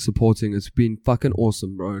listening, supporting. It's been fucking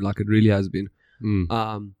awesome, bro. Like, it really has been.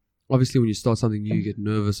 Obviously, when you start something new, you get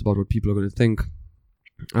nervous about what people are going to think.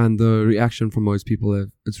 And the reaction from most people,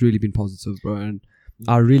 it's really been positive, bro. And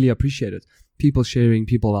I really appreciate it. People sharing,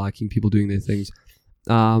 people liking, people doing their things.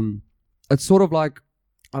 It's sort of like,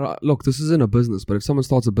 look, this isn't a business, but if someone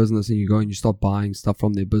starts a business and you go and you start buying stuff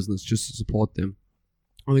from their business just to support them,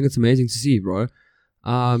 I think it's amazing to see, bro.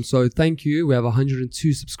 So thank you. We have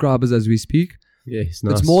 102 subscribers as we speak. Yeah, it's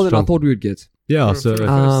nice. It's more than I strong. thought we would get. Yeah, For so the first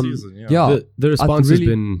Um, season, yeah. the response has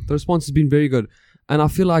really- been The response has been very good. And I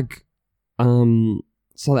feel like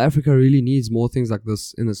South Africa really needs more things like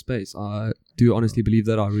this in the space. I do honestly believe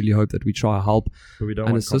that. I really hope that we try to help. But we don't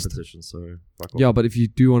and want assist. competition, so fuck off. Yeah, but if you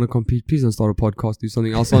do want to compete, please don't start a podcast, do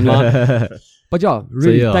something else online. But yeah,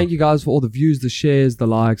 really, yeah. thank you guys for all the views, the shares, the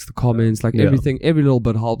likes, the comments, like Yeah. everything. Every little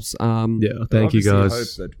bit helps. yeah, But thank you obviously I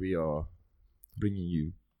guys. hope that we are bringing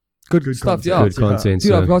you Good content. stuff, yeah. Good content.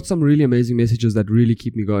 Dude, so- I've got some really amazing messages that really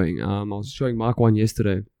keep me going. I was showing Mark one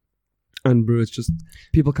yesterday, and bro, it's just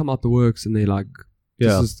people come out the works and they're like,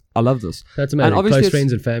 Yeah. I love this. That's amazing. obviously Close it's-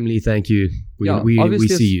 friends and family, thank you. We obviously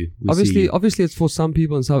see it's- you. We see you. Obviously, it's for some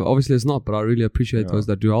people and some obviously it's not. But I really appreciate Yeah. those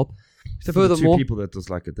that do help. Except for the 2 Furthermore- people that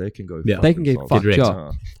dislike it, they can go. Yeah. fuck They can get themselves. fucked, wrecked.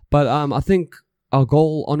 yeah. But I think our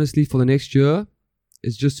goal, honestly, for the next year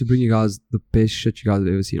is just to bring you guys the best shit you guys have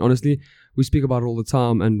ever seen. Honestly, we speak about it all the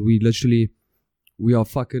time, and we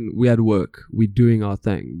at work. We're doing our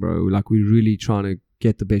thing, bro. Like, we're really trying to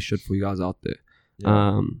get the best shit for you guys out there.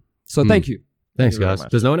 Yeah. So thank you. Thanks, Thank you very guys.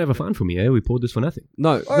 much. Does no one have a fine for me, eh? We poured this for nothing.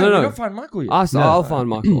 No, Oh, we no. don't find Michael yet. I'll find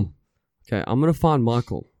Michael. Okay, I'm gonna find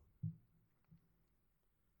Michael.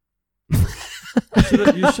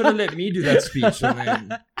 You should have let me do that speech. And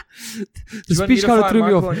then, The speech kind of threw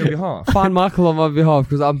me Michael off. on your behalf. Find Michael on my behalf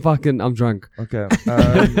because I'm drunk. Okay.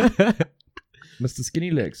 Mr.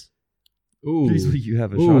 Skinny Legs, Ooh. please will you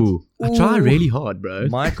have a Ooh. I try Ooh. really hard, bro.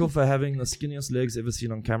 shot? Michael for having the skinniest legs ever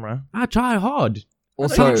seen on camera. I try hard.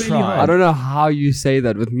 Also, don't really I don't know how you say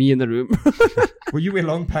that with me in the room. Well, you wear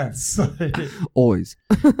long pants. Always.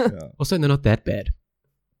 Also, they're not that bad.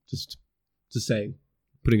 Just saying.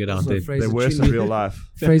 Putting it out there. They're worse in real life.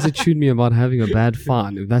 Fraser tuned me about having a bad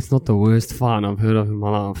fart. If that's not the worst fart I've heard of in my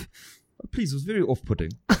life. Please, it was very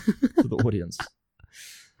off-putting to the audience.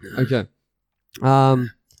 Okay.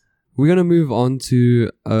 We're going to move on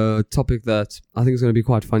to a topic that I think is going to be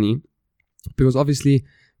quite funny. Because obviously,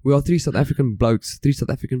 we are 3 South African blokes, 3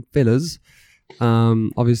 South African fellas.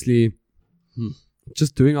 Obviously,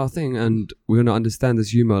 just doing our thing, and we're going to understand this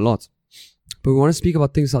humor a lot. But we want to speak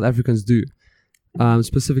about things South Africans do.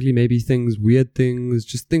 Specifically, maybe weird things,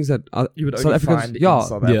 just things that You would South only Africans, find in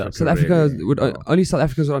South Africa. South Africa really. would only South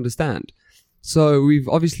Africans would understand. So we've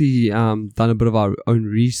obviously done a bit of our own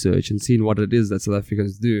research and seen what it is that South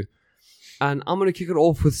Africans do. And I'm going to kick it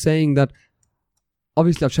off with saying that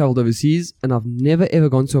obviously I've traveled overseas and I've never ever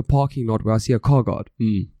gone to a parking lot where I see a car guard.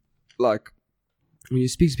 Like when you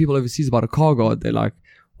speak to people overseas about a car guard, they're like,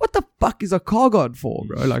 what the fuck is a car guard for,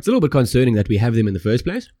 bro? Like, it's a little bit concerning that we have them in the first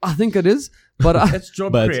place. I think it is, but It's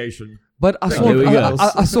job creation. But I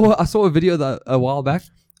saw a video that a while back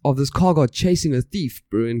of this car guard chasing a thief,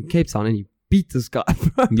 bro, in Cape Town, and he beat this guy,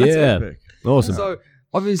 bro. Yeah, awesome. So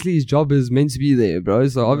obviously his job is meant to be there, bro.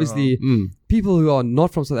 So obviously people who are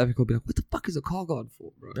not from South Africa will be like, what the fuck is a car guard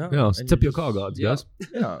for, bro? Yeah, tip your car guards, guys.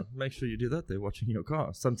 Yeah, make sure you do that. They're watching your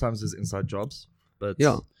car. Sometimes there's inside jobs, but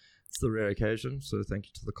it's the rare occasion. So thank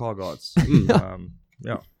you to the car guards.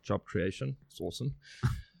 Job creation. It's awesome.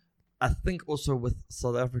 I think also with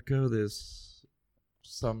South Africa, there's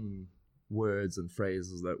some words and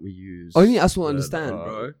phrases that we use. Only us will understand,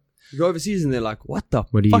 bro. You go overseas and they're like, what the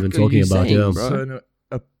What are you even talking about, saying, bro? So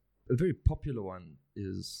a very popular one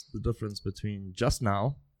is the difference between just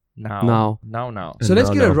now. So let's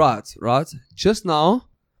get it right? Just now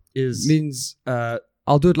means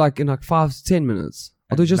I'll do it like in like 5 to 10 minutes.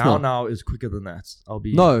 I'll do it just now. Now is quicker than that.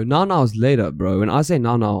 Now is later, bro. When I say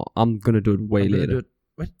now, I'm gonna do it way later.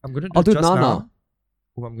 I'll do it now.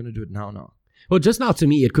 Or I'm gonna do it now. Well, just now to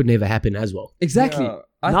me, it could never happen as well. Exactly.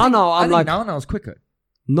 I think now is quicker.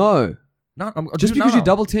 No. Just because you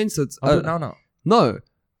double tense it. I'll do it now. No.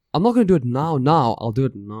 I'm not gonna do it now. I'll do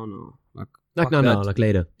it now. Like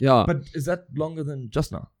later. Yeah. But is that longer than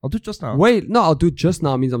just now? I'll do it just now. Wait, no, I'll do it just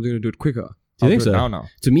now means I'm gonna do it quicker. Do you think so? Now.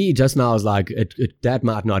 To me, just now is like, that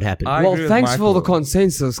might not happen. Well, thanks for the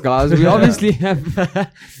consensus, guys. We obviously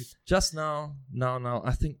have... Just now.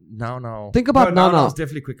 I think now. Think about now. It's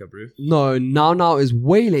definitely quicker, bro. No, now is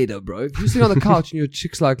way later, bro. If you sit on the couch and your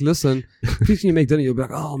chick's like, listen, please can you make dinner? You'll be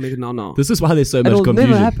like, oh, I'll make it now. This is why there's so much confusion. It'll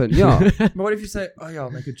never happen, yeah. But what if you say, oh yeah,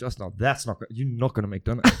 I'll make it just now? That's not you're not going to make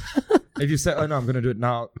dinner. If you say, oh no, I'm going to do it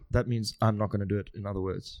now, that means I'm not going to do it, in other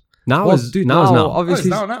words. Now is now.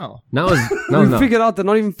 Obviously, now. We figured out that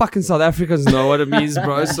not even fucking South Africans know what it means,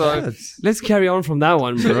 bro. So let's carry on from that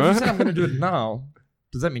one, bro. If you say I'm going to do it now,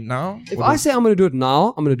 does that mean now? If I say I'm going to do it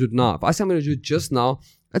now, I'm going to do it now. If I say I'm going to do it just now,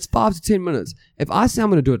 that's 5 to 10 minutes. If I say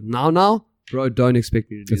I'm going to do it now, bro, don't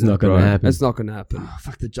expect me to do it's that. Not going to happen. It's not going to happen. Oh,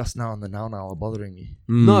 fuck, the just now and the now are bothering me.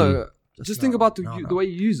 No, just think about the way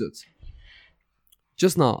you use it.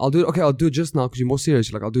 Just now. I'll do it. Okay, I'll do it just now because you're more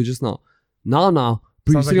serious. You're like, I'll do it just now. Now.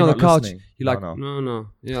 But you're sitting on the couch. Listening. You're like, no.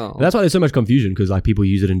 Yeah. That's why there's so much confusion because like people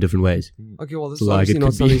use it in different ways. Okay, well, this is obviously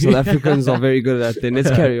not something South Africans are very good at. Then let's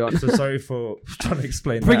carry on. So sorry for trying to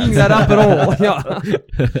explain bringing that up at all.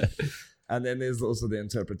 Yeah. And then there's also the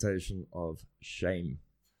interpretation of shame.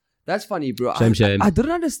 That's funny, bro. Shame. I didn't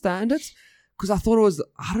understand it because I thought it was,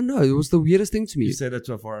 I don't know, it was the weirdest thing to me. You say that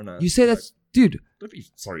to a foreigner. You say that, dude. Don't be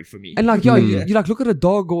sorry for me. And like, you like look at a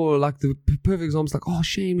dog or like the perfect example is like, oh,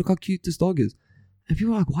 shame, look how cute this dog is. And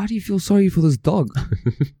people are like, why do you feel sorry for this dog?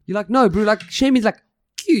 You're like, no, bro, like shame is like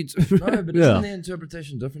cute. No, but isn't the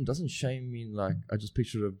interpretation different? Doesn't shame mean like, I just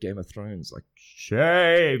pictured of Game of Thrones, like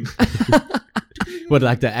shame. What,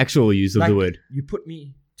 like the actual use of the word? You put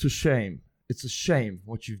me to shame. It's a shame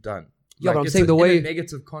what you've done. Yeah, like, but I'm saying the way, in a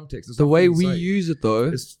negative context. The way we use it though,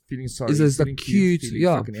 is feeling sorry. Is like cute,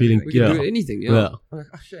 feeling, we can do anything, I'm like,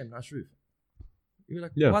 oh, shame, nice roof. You're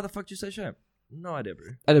like, why the fuck do you say shame? No idea, bro.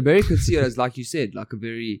 And America could see it as, like you said, like a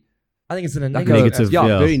very... I think it's in a like negative...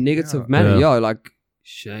 very negative manner. Yeah, like,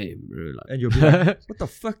 shame, bro. Like, and you'll be like, what the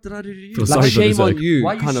fuck did I do to you? Like, shame on you.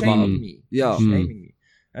 Why are you shaming me? Yeah. Shaming me.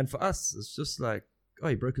 And for us, it's just like, oh,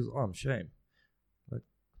 he broke his arm, shame. Like,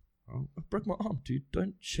 oh, I broke my arm, dude.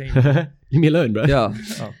 Don't shame me. Leave me alone, bro. Yeah.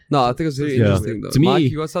 No, I think it's very interesting, though. To me, Mike,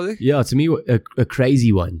 you got something? Yeah, to me, a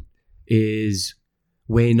crazy one is...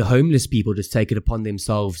 when homeless people just take it upon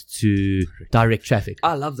themselves to direct traffic.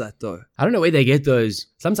 I love that though. I don't know where they get those.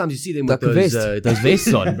 Sometimes you see them with those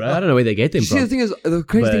vests on, bro. I don't know where they get them from. See, the thing is, the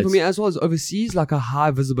crazy thing for me as well is overseas, like a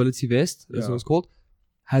high visibility vest, that's what it's called,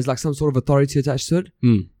 has like some sort of authority attached to it.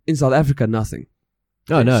 In South Africa, nothing.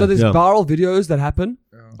 Oh, no. So there's viral videos that happen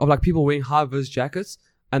of like people wearing high-vis jackets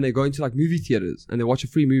and they go into like movie theaters and they watch a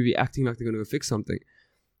free movie acting like they're going to go fix something.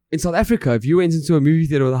 In South Africa, if you went into a movie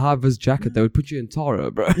theater with a high-vis jacket, they would put you in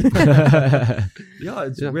Tara, bro. Yeah,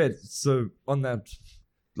 it's weird. So on that,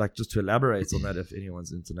 like just to elaborate on that, if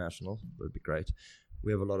anyone's international, that would be great.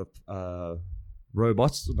 We have a lot of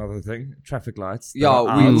robots, another thing, traffic lights.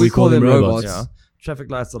 Yeah, we call them robots. Yeah,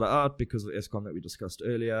 traffic lights that are out because of ESCOM that we discussed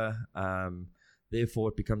earlier. Therefore,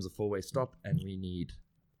 it becomes a four-way stop, and we need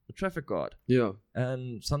a traffic guard. Yeah.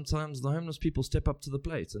 And sometimes the homeless people step up to the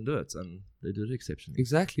plate and do it, and they do it exceptionally.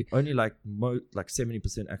 Exactly. Only like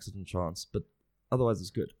 70% accident chance, but otherwise it's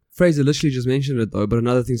good. Fraser literally just mentioned it though, but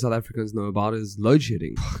another thing South Africans know about is load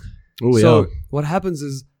shedding. So what happens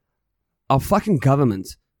is our fucking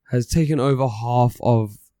government has taken over half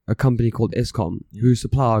of a company called ESCOM, who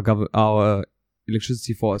supply our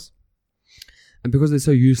electricity for us. And because they're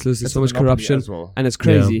so useless, there's so much corruption, and it's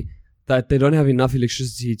crazy that they don't have enough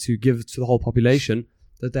electricity to give to the whole population,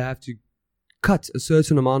 that they have to cut a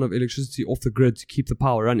certain amount of electricity off the grid to keep the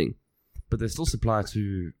power running. But they still supply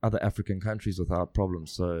to other African countries without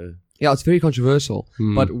problems. So yeah, it's very controversial.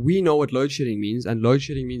 But we know what load shedding means, and load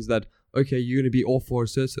shedding means that, okay, you're going to be off for a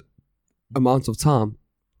certain amount of time,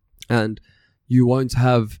 and you won't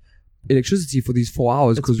have electricity for these 4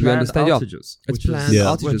 hours because we understand outages, it's planned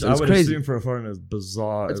outages. Which I it's would crazy. assume for a foreigner is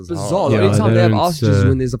bizarre. It's bizarre. The only time they have outages is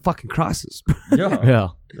when there's a fucking crisis. Yeah,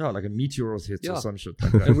 like a meteor hits or some shit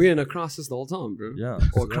like that. And we're in a crisis the whole time, bro. Yeah,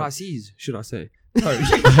 or crises, should I say? What's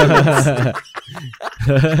the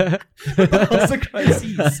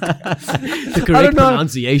crises? The correct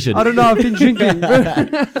pronunciation. I don't know. I've been drinking.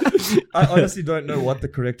 I honestly don't know what the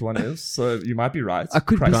correct one is, so you might be right. I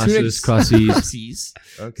could be correct. Crises.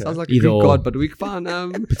 Okay. Sounds like a Greek god, but we found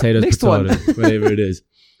potatoes, next potato, one. whatever it is.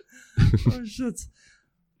 Oh shit.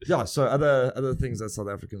 Yeah. So other things that South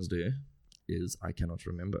Africans do is I cannot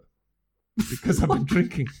remember because I've been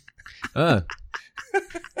drinking.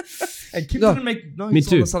 And Kim didn't make noise me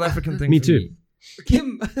too. on the South African thing. Me too.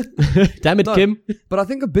 Kim. Damn it, Kim. But I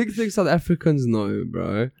think a big thing South Africans know,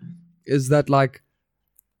 bro, is that like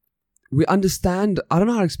we understand. I don't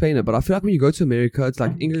know how to explain it, but I feel like when you go to America, it's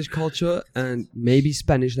like English culture and maybe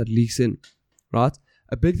Spanish that leaks in, right?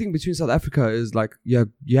 A big thing between South Africa is like you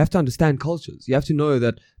have to understand cultures. You have to know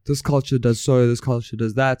that this culture does so, this culture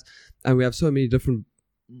does that, and we have so many different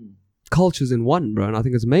cultures in one, bro. And I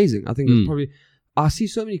think it's amazing. I think it's probably. I see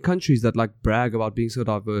so many countries that like brag about being so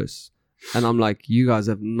diverse, and I'm like, you guys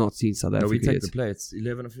have not seen South Africa. No, we take yet. the plates.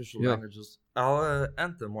 11 official languages. Our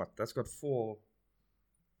anthem, that's got four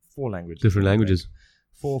languages. Different languages.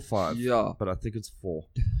 4 or 5. Yeah, but I think it's 4.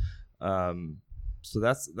 So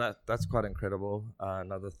that's quite incredible.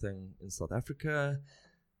 Another thing in South Africa,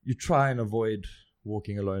 you try and avoid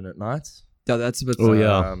walking alone at night. Yeah, that's a bit.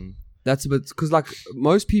 That's a bit because like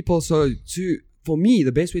most people. For me,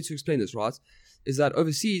 the best way to explain this, right, is that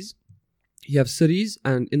overseas you have cities,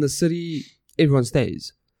 and in the city everyone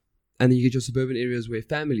stays, and then you get your suburban areas where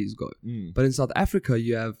families go. But in South Africa,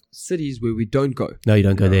 you have cities where we don't go. No, you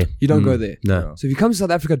don't go there. You don't go there. No. So if you come to South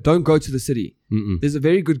Africa, don't go to the city. There's a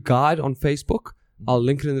very good guide on Facebook. I'll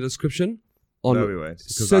link it in the description. On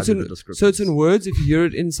certain words, if you hear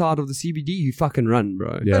it inside of the CBD, you fucking run,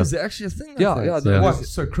 bro. Yeah. Is there actually a thing? What?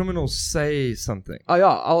 So criminals say something. Oh yeah,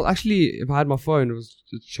 I'll actually, if I had my phone, it was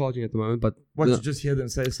just charging at the moment, but you just hear them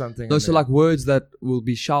say something? No, so like words that will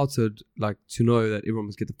be shouted, like to know that everyone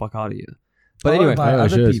must get the fuck out of here. But anyway, by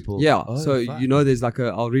other people. Yeah, there's like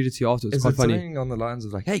I'll read it to you afterwards. It's quite funny. Something on the lines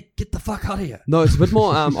of like, hey, get the fuck out of here. No, it's a bit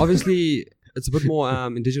more, obviously, it's a bit more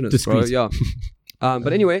indigenous, discreet. Bro. Yeah.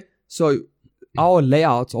 But anyway, so our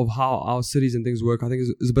layout of how our cities and things work, I think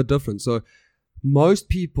is a bit different. So most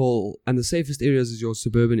people, and the safest areas is your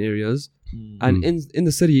suburban areas. And in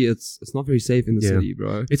the city, it's not very safe in the city,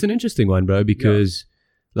 bro. It's an interesting one, bro, because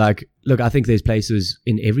like, look, I think there's places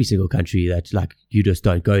in every single country that like you just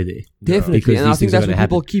don't go there. Definitely. And I think that's what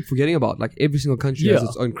people keep forgetting about. Like every single country has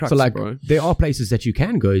its own crux, so like, bro. There are places that you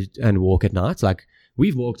can go and walk at night. Like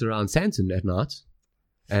we've walked around Sandton at night.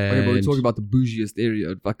 But we're talking about the bougiest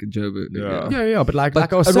area at fucking Joburg. Yeah. But like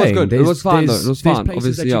I was saying, it was fine though. It was fine. There's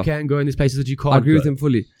places that you can go and there's places that you can't. I agree with him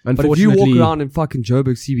fully. But if you walk around in fucking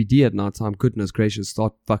Joburg CBD at night time, goodness gracious,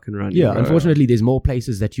 start fucking running. Yeah, unfortunately, there's more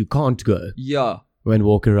places that you can't go. Yeah. When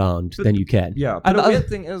walk around than you can. Yeah. But the weird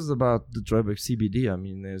thing is about the Joburg CBD, I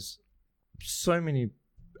mean, there's so many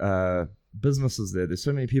businesses there. There's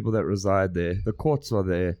so many people that reside there. The courts are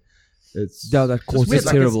there. That course is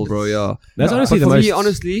terrible, bro. Yeah, that's honestly the most. For me,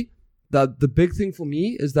 honestly, the big thing for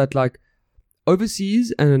me is that like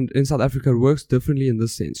overseas and in South Africa it works differently in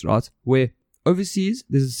this sense, right? Where overseas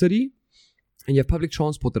there's a city and you have public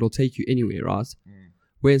transport that'll take you anywhere, right?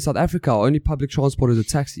 Where in South Africa, only public transport is a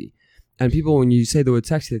taxi. And people, when you say the word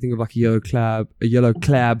taxi, they think of like a yellow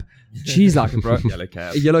cab. Cheese like it, bro.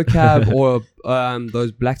 A yellow cab or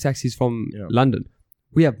those black taxis from London.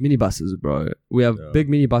 We have minibuses, bro. We have big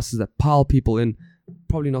minibuses that pile people in.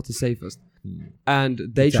 Probably not the safest. And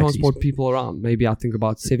they transport people around. Maybe I think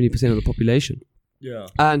about 70% of the population. Yeah.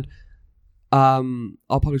 And our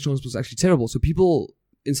public transport is actually terrible. So people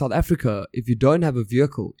in South Africa, if you don't have a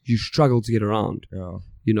vehicle, you struggle to get around. Yeah.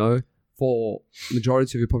 You know, for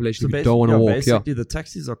majority of your population, you don't want to walk. Basically, the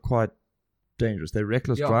taxis are quite dangerous. They're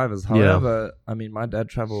reckless drivers. However, I mean, my dad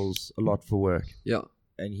travels a lot for work. Yeah.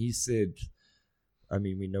 And he said, I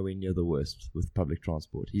mean, we're nowhere near the worst with public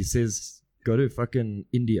transport. He says, go to fucking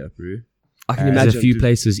India, bro. I can imagine. There's a few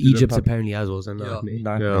places. Egypt apparently as well. So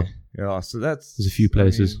Yeah, so there's a few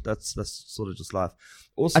places. I mean, that's sort of just life.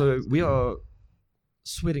 Also, we are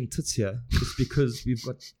sweating tits here just because we've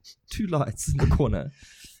got 2 lights in the corner.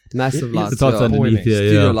 Massive lights. The tops underneath,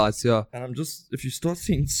 Studio lights, yeah. And I'm just, if you start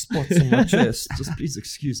seeing spots on my chest, just please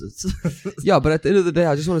excuse it. Yeah, but at the end of the day,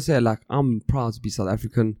 I just want to say, like, I'm proud to be South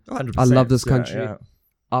African. 100%, I love this country. Yeah.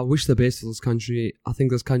 I wish the best for this country. I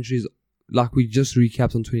think this country is, like we just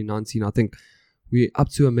recapped on 2019, I think we're up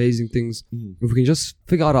to amazing things. If we can just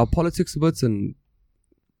figure out our politics a bit and,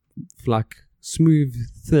 like, smooth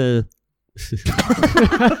the...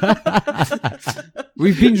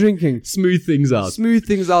 We've been drinking. Smooth things out. Smooth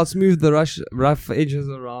the rough edges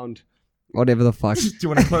around. Whatever the fuck. Do you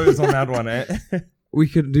want to close on that one, eh? We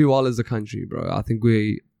could do well as a country, bro. I think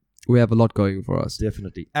we have a lot going for us.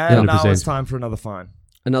 Definitely. And now it's time for another fine.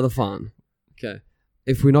 Another fine. Okay.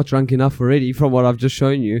 If we're not drunk enough already from what I've just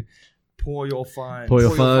shown you. Pour your fines. Pour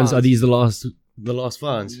your fines. Are these the last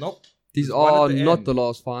fines? Nope. These are not the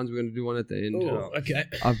last fines. We're going to do one at the end. Oh, okay.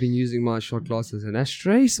 I've been using my shot glass as an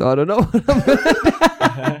ashtray, so I don't know.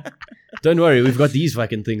 Don't worry, we've got these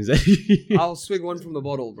fucking things. I'll swig one from the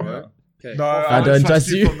bottle, bro. Okay. No, I don't trust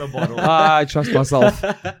you. From the bottle. I trust myself.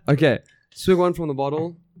 Okay. Swig one from the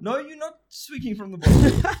bottle. No, you're not swigging from the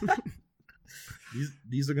bottle.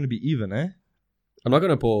 These are going to be even, eh? I'm not going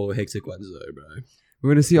to pour hectic ones though, bro. We're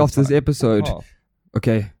going to see after this episode. Oh.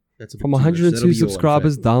 Okay. From 102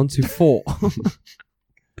 subscribers down to 4.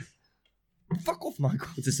 Fuck off, Michael.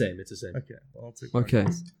 It's the same. Okay. Well, I'll take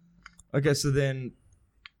Okay, so then,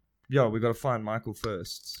 we got to find Michael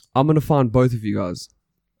first. I'm going to find both of you guys.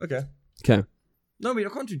 Okay. No, I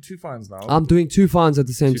can't do 2 fines now. I'm doing 2 fines at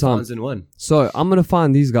the same time. 2 fines in one. So I'm going to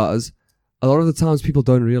find these guys. A lot of the times people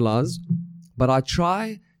don't realize, but I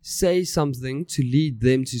say something to lead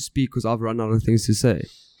them to speak because I've run out of things to say.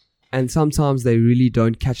 And sometimes they really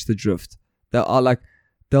don't catch the drift.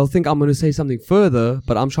 They'll think I'm going to say something further,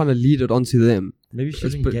 but I'm trying to lead it onto them. Maybe you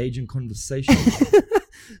should engage in conversation.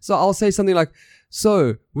 So I'll say something like,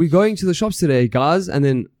 so we're going to the shops today, guys. And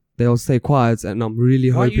then they'll stay quiet. And I'm really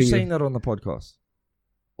hoping. Why are you saying that on the podcast?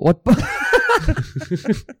 What?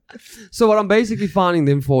 So what I'm basically finding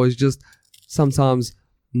them for is just sometimes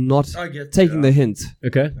not taking the hint.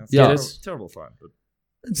 Okay. That's terrible fine. But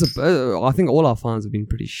I think all our fines have been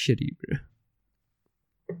pretty shitty, bro.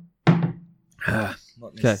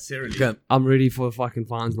 Not necessarily. Okay. I'm ready for the fucking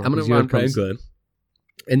fines now. I'm going to run Franco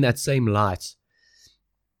in that same light.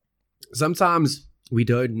 Sometimes we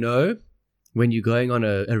don't know when you're going on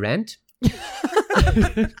a rant.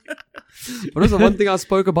 But also one thing I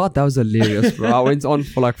spoke about, that was hilarious, bro. I went on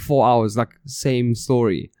for like 4 hours, like same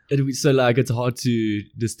story. So like it's hard to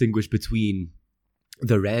distinguish between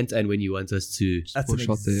the rant and when you want us to... That's an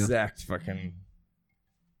exact fucking...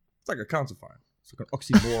 It's like a counterfine. It's like an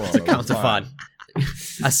oxymoron. It's a counterfine.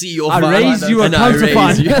 I see your fine. I raised you a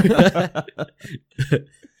counterfine.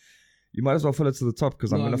 You might as well fill it to the top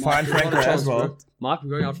because I'm going to find Franco as well. Mark, I'm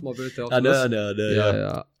going out for my birthday. I know.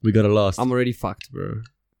 Yeah. We got to last. I'm already fucked, bro.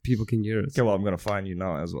 People can hear it. Okay, well, I'm going to find you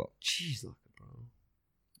now as well. Jeez, bro.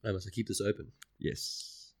 I must keep this open.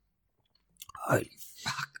 Yes. Holy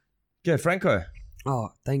fuck. Okay, Franco. Oh,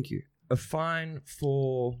 thank you. A fine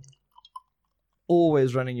for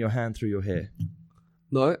always running your hand through your hair.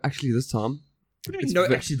 No, actually this time. What do you mean? No,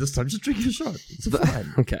 actually this time. Just drink your shot. It's a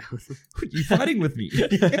fine. Okay. You're fighting with me.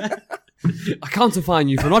 I can't fine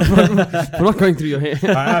you for not going through your hair.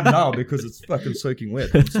 I am now because it's fucking soaking wet.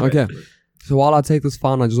 Okay. So while I take this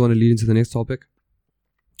fine, I just want to lead into the next topic.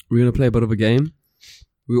 We're going to play a bit of a game.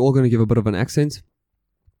 We're all going to give a bit of an accent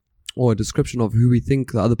or a description of who we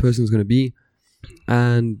think the other person is going to be.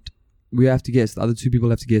 And we have to guess. The other 2 people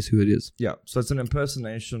have to guess who it is. Yeah. So it's an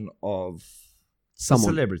impersonation of someone.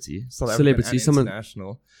 Celebrity. Celebrity. Someone.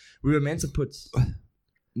 International. We were meant to put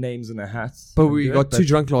names in a hat. But we got too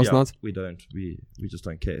drunk last night. We don't. We just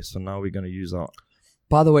don't care. So now we're going to use our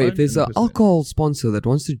By the way, if there's an alcohol sponsor that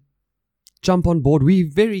wants to jump on board, we're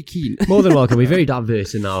very keen. More than welcome. We're very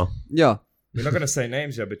diverse in our... Yeah. We're not going to say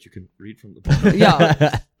names here, but you can read from the bottom.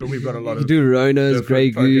 Yeah. But we've got a lot You of... do Ronas,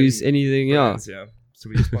 Grey Goose, anything, brands, yeah. So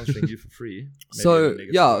we're sponsoring you for free. So,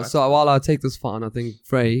 yeah, so while I take this fine, I think,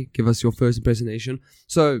 Frey, give us your first impersonation.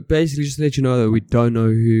 So, basically, just to let you know that we don't know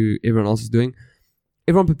who everyone else is doing.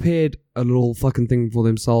 Everyone prepared a little fucking thing for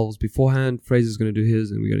themselves beforehand. Fraser's going to do his,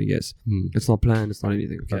 and we're going to guess. It's not planned. It's not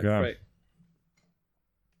anything. Okay.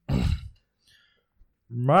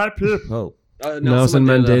 My people. Nelson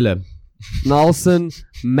Mandela. Nelson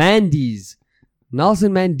Mandies.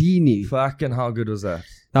 Nelson Mandini. Fucking how good was that?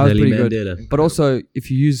 That was pretty Mandela. good. But also, if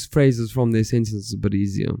you use phrases from their sentences, it's a bit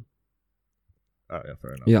easier. Oh, yeah,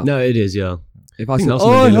 fair enough. Yeah. No, it is, yeah. If I say, Nelson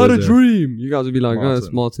I Mandela had a was dream, you guys would be like, oh,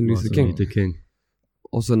 it's Martin Luther King. Luther King.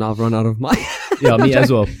 Also, now I've run out of my... Yeah, me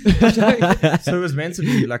as well. So it was meant to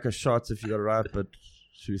be like a shot if you got it right, but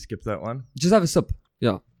should we skip that one? Just have a sip.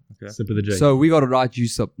 Yeah. Okay. Sip of the drink. So we got it right, you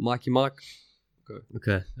sip. Mikey Mike.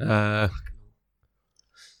 Okay.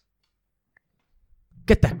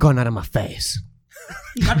 Get that gun out of my face.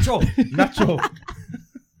 Nacho.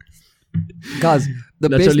 Guys, the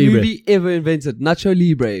Nacho best Libre. movie ever invented. Nacho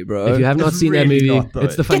Libre, bro. If you have not It's seen that really movie, not, though.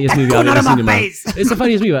 it's the funniest movie I've ever seen in my life. It's the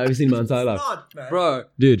funniest movie I've ever seen in my entire life. Bro,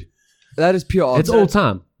 Dude, that is pure art. it's all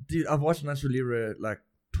time. Dude, I've watched Nacho Libre like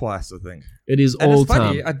twice, I think. It is And all it's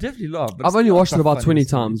funny. time. I definitely laugh. But I've it's only not watched the it about 20 funniest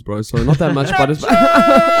times, bro, so not that much, but it's...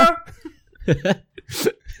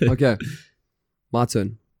 Okay. My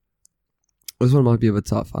turn. This one might be a bit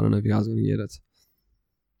tough. I don't know if you guys are going to get it.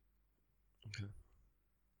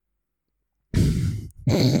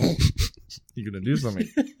 You're going to do something.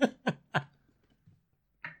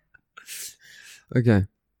 Okay.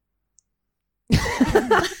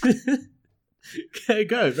 Okay,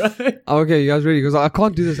 go, bro. Okay, you guys ready? Because I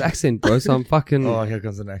can't do this accent, bro, so I'm fucking... Oh, here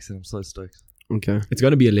comes an accent. I'm so stoked. Okay. It's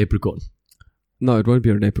going to be a leprechaun. No, it won't be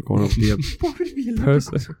a leprechaun. It'll be a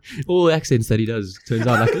person. All the accents that he does turns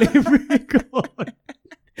out like a leprechaun.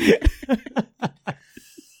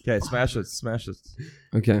 Okay, smash it.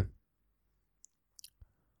 Okay.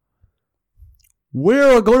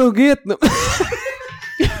 We're gonna get them.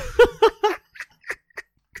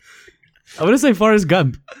 I want to say Forrest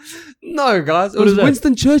Gump. No, guys. It What was is that?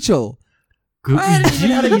 Winston Churchill.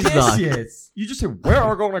 Jesus. You just said, where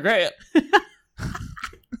are we going to get?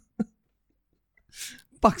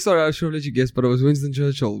 Fuck, sorry, I should have let you guess, but it was Winston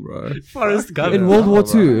Churchill, bro. Forrest Gump. In World War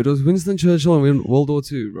II. It was Winston Churchill in World War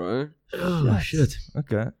II, bro. Oh, shit.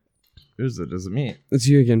 Okay. Who's it? Is it me? It's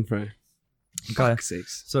you again, bro. Okay. Fuck's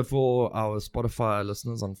sakes. So for our Spotify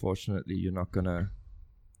listeners, unfortunately, you're not going to...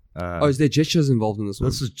 Is there gestures involved in this one?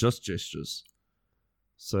 This is just gestures.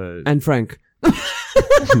 So... And Frank.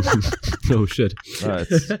 Oh, shit. No,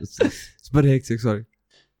 it's It's a bit hectic, sorry.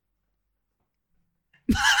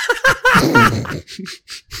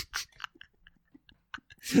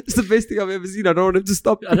 It's the best thing I've ever seen. I don't want him to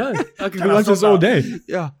stop. I know. I could watch this all day.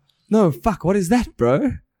 Yeah. No, fuck. What is that,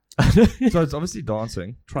 bro? So it's obviously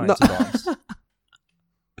dancing. Trying No. to dance.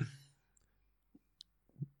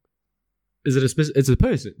 Is it it's a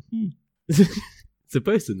person? It's a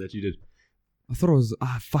person that you did. I thought it was...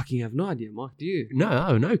 I fucking have no idea, Mark. Do you? No,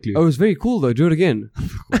 I have no clue. Oh, it was very cool, though. Do it again.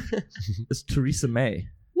 It's Theresa May.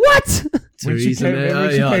 What? When she Theresa came- May. when Oh,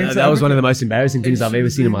 she yeah, came to that was one of the Africa. most embarrassing things I've ever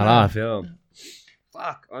seen in my life. Yeah.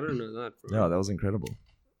 Fuck. I don't know that, bro. Yeah, that was incredible.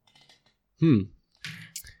 This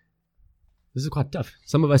is quite tough.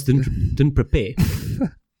 Some of us didn't prepare.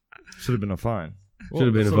 Should have been a fine. Should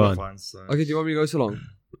have been a Still fine. So. Okay, do you want me to go so long?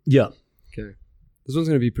 Yeah. Okay. This one's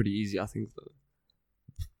going to be pretty easy, I think,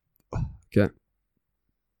 though. Okay.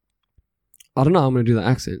 I don't know how I'm going to do the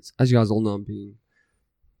accents. As you guys all know,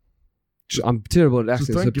 I'm terrible at Just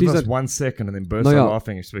accents. don't So give please us don't, 1 second and then burst No, out yeah.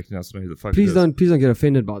 laughing, expecting us to know who the fuck please it is. don't get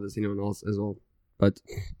offended by this, anyone else as well. But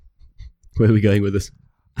Where are we going with this?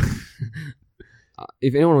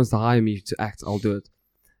 if anyone wants to hire me to act, I'll do it.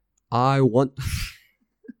 I want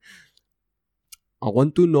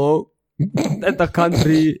to know that the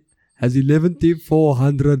country has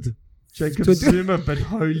 11,400. Jacob 20 Zuma, but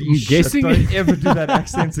holy I'm shit, guessing- don't ever do that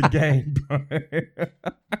accent again, bro.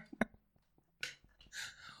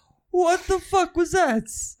 What the fuck was that?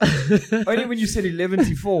 Only when you said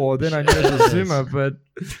 11-4, then I knew it was Zuma, but...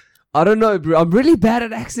 I don't know, bro. I'm really bad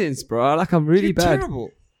at accents, bro. Like, I'm really You're bad. terrible.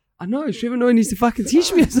 I know. Trevor Noah needs to fucking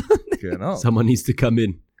teach me or something. Okay, no. Someone needs to come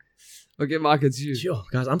in. Okay, Mark, it's you. Sure,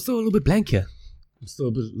 guys, I'm still a little bit blank here.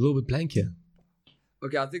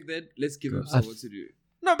 Okay, I think then let's give him someone to do.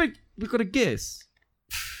 No, but we got to guess.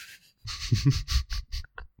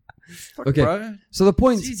 Fuck, Okay. bro. So the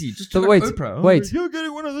point. It's easy. Just So do wait, like Oprah. wait. You're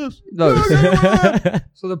getting one of this. No. You're getting one of this.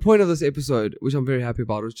 So the point of this episode, which I'm very happy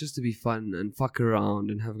about, was just to be fun and fuck around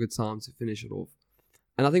and have a good time to finish it off.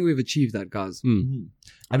 And I think we've achieved that, guys. Mm-hmm.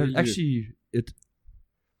 And really it actually,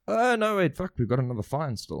 no, wait, fuck, we've got another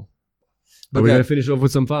fine still. But we're going to finish off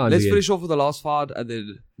with some fun. Let's finish off with the last fight and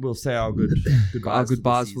then We'll say our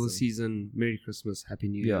goodbyes for the season. Merry Christmas. Happy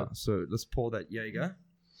New Year. Yeah, so let's pour that Jaeger.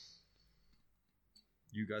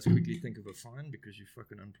 You guys quickly think of a fine because you're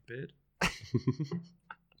fucking unprepared.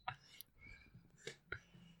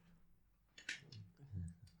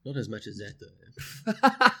 Not as much as that, though.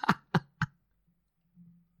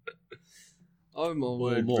 Oh my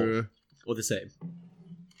word, bro. Or the same.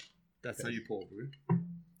 That's how you pour, bro.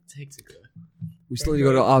 It's hectic, though. We still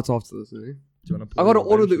got to out after this, eh? Do you want to I got to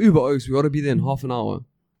order the Uber Oaks. We got to be there in half an hour.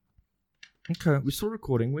 Okay, we're still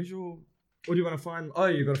recording. Where's your... What do you want to find? Oh,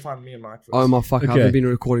 you got to find me and Mike first. Oh my fuck, Okay. I've been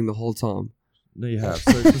recording the whole time. No, you have.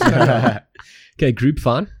 So just Okay, group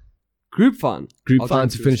fun. Group fun. Group I'll fun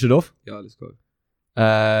drink to first. finish it off. Yeah, let's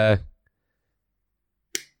go.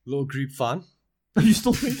 Little group fun. Are you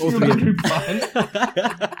still thinking about group fine?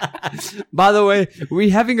 By the way, we're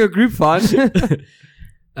having a group fun.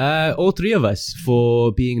 All three of us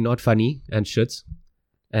for being not funny and shit.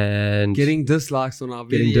 And Getting dislikes on our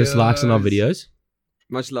videos.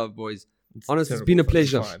 Much love, boys. Honestly, it's been a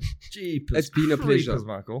pleasure. It's been a pleasure.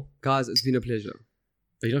 Michael. Guys, it's been a pleasure.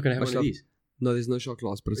 Are you not going to have one of these? No, there's no shot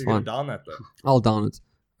glass, but it's You're fine. down that though. I'll down it.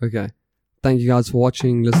 Okay. Thank you guys for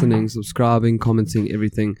watching, listening, subscribing, commenting,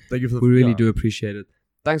 everything. Thank you for We really do appreciate it.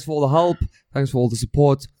 Thanks for all the help. Thanks for all the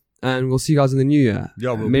support. And we'll see you guys in the new year.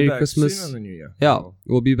 Yeah, we'll Merry be back Christmas. soon in the new year. Yeah,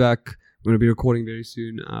 we'll be back. We're going to be recording very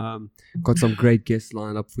soon. Got some great guests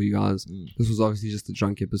lined up for you guys. This was obviously just a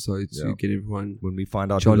drunk episode to get everyone. When we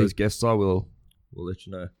find out Jolly. who those guests are, we'll let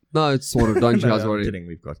you know. No, it's sort of. Don't you No, guys I'm worry. kidding.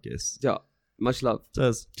 We've got guests. Yeah. Much love.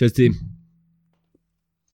 Cheers. Cheers, team.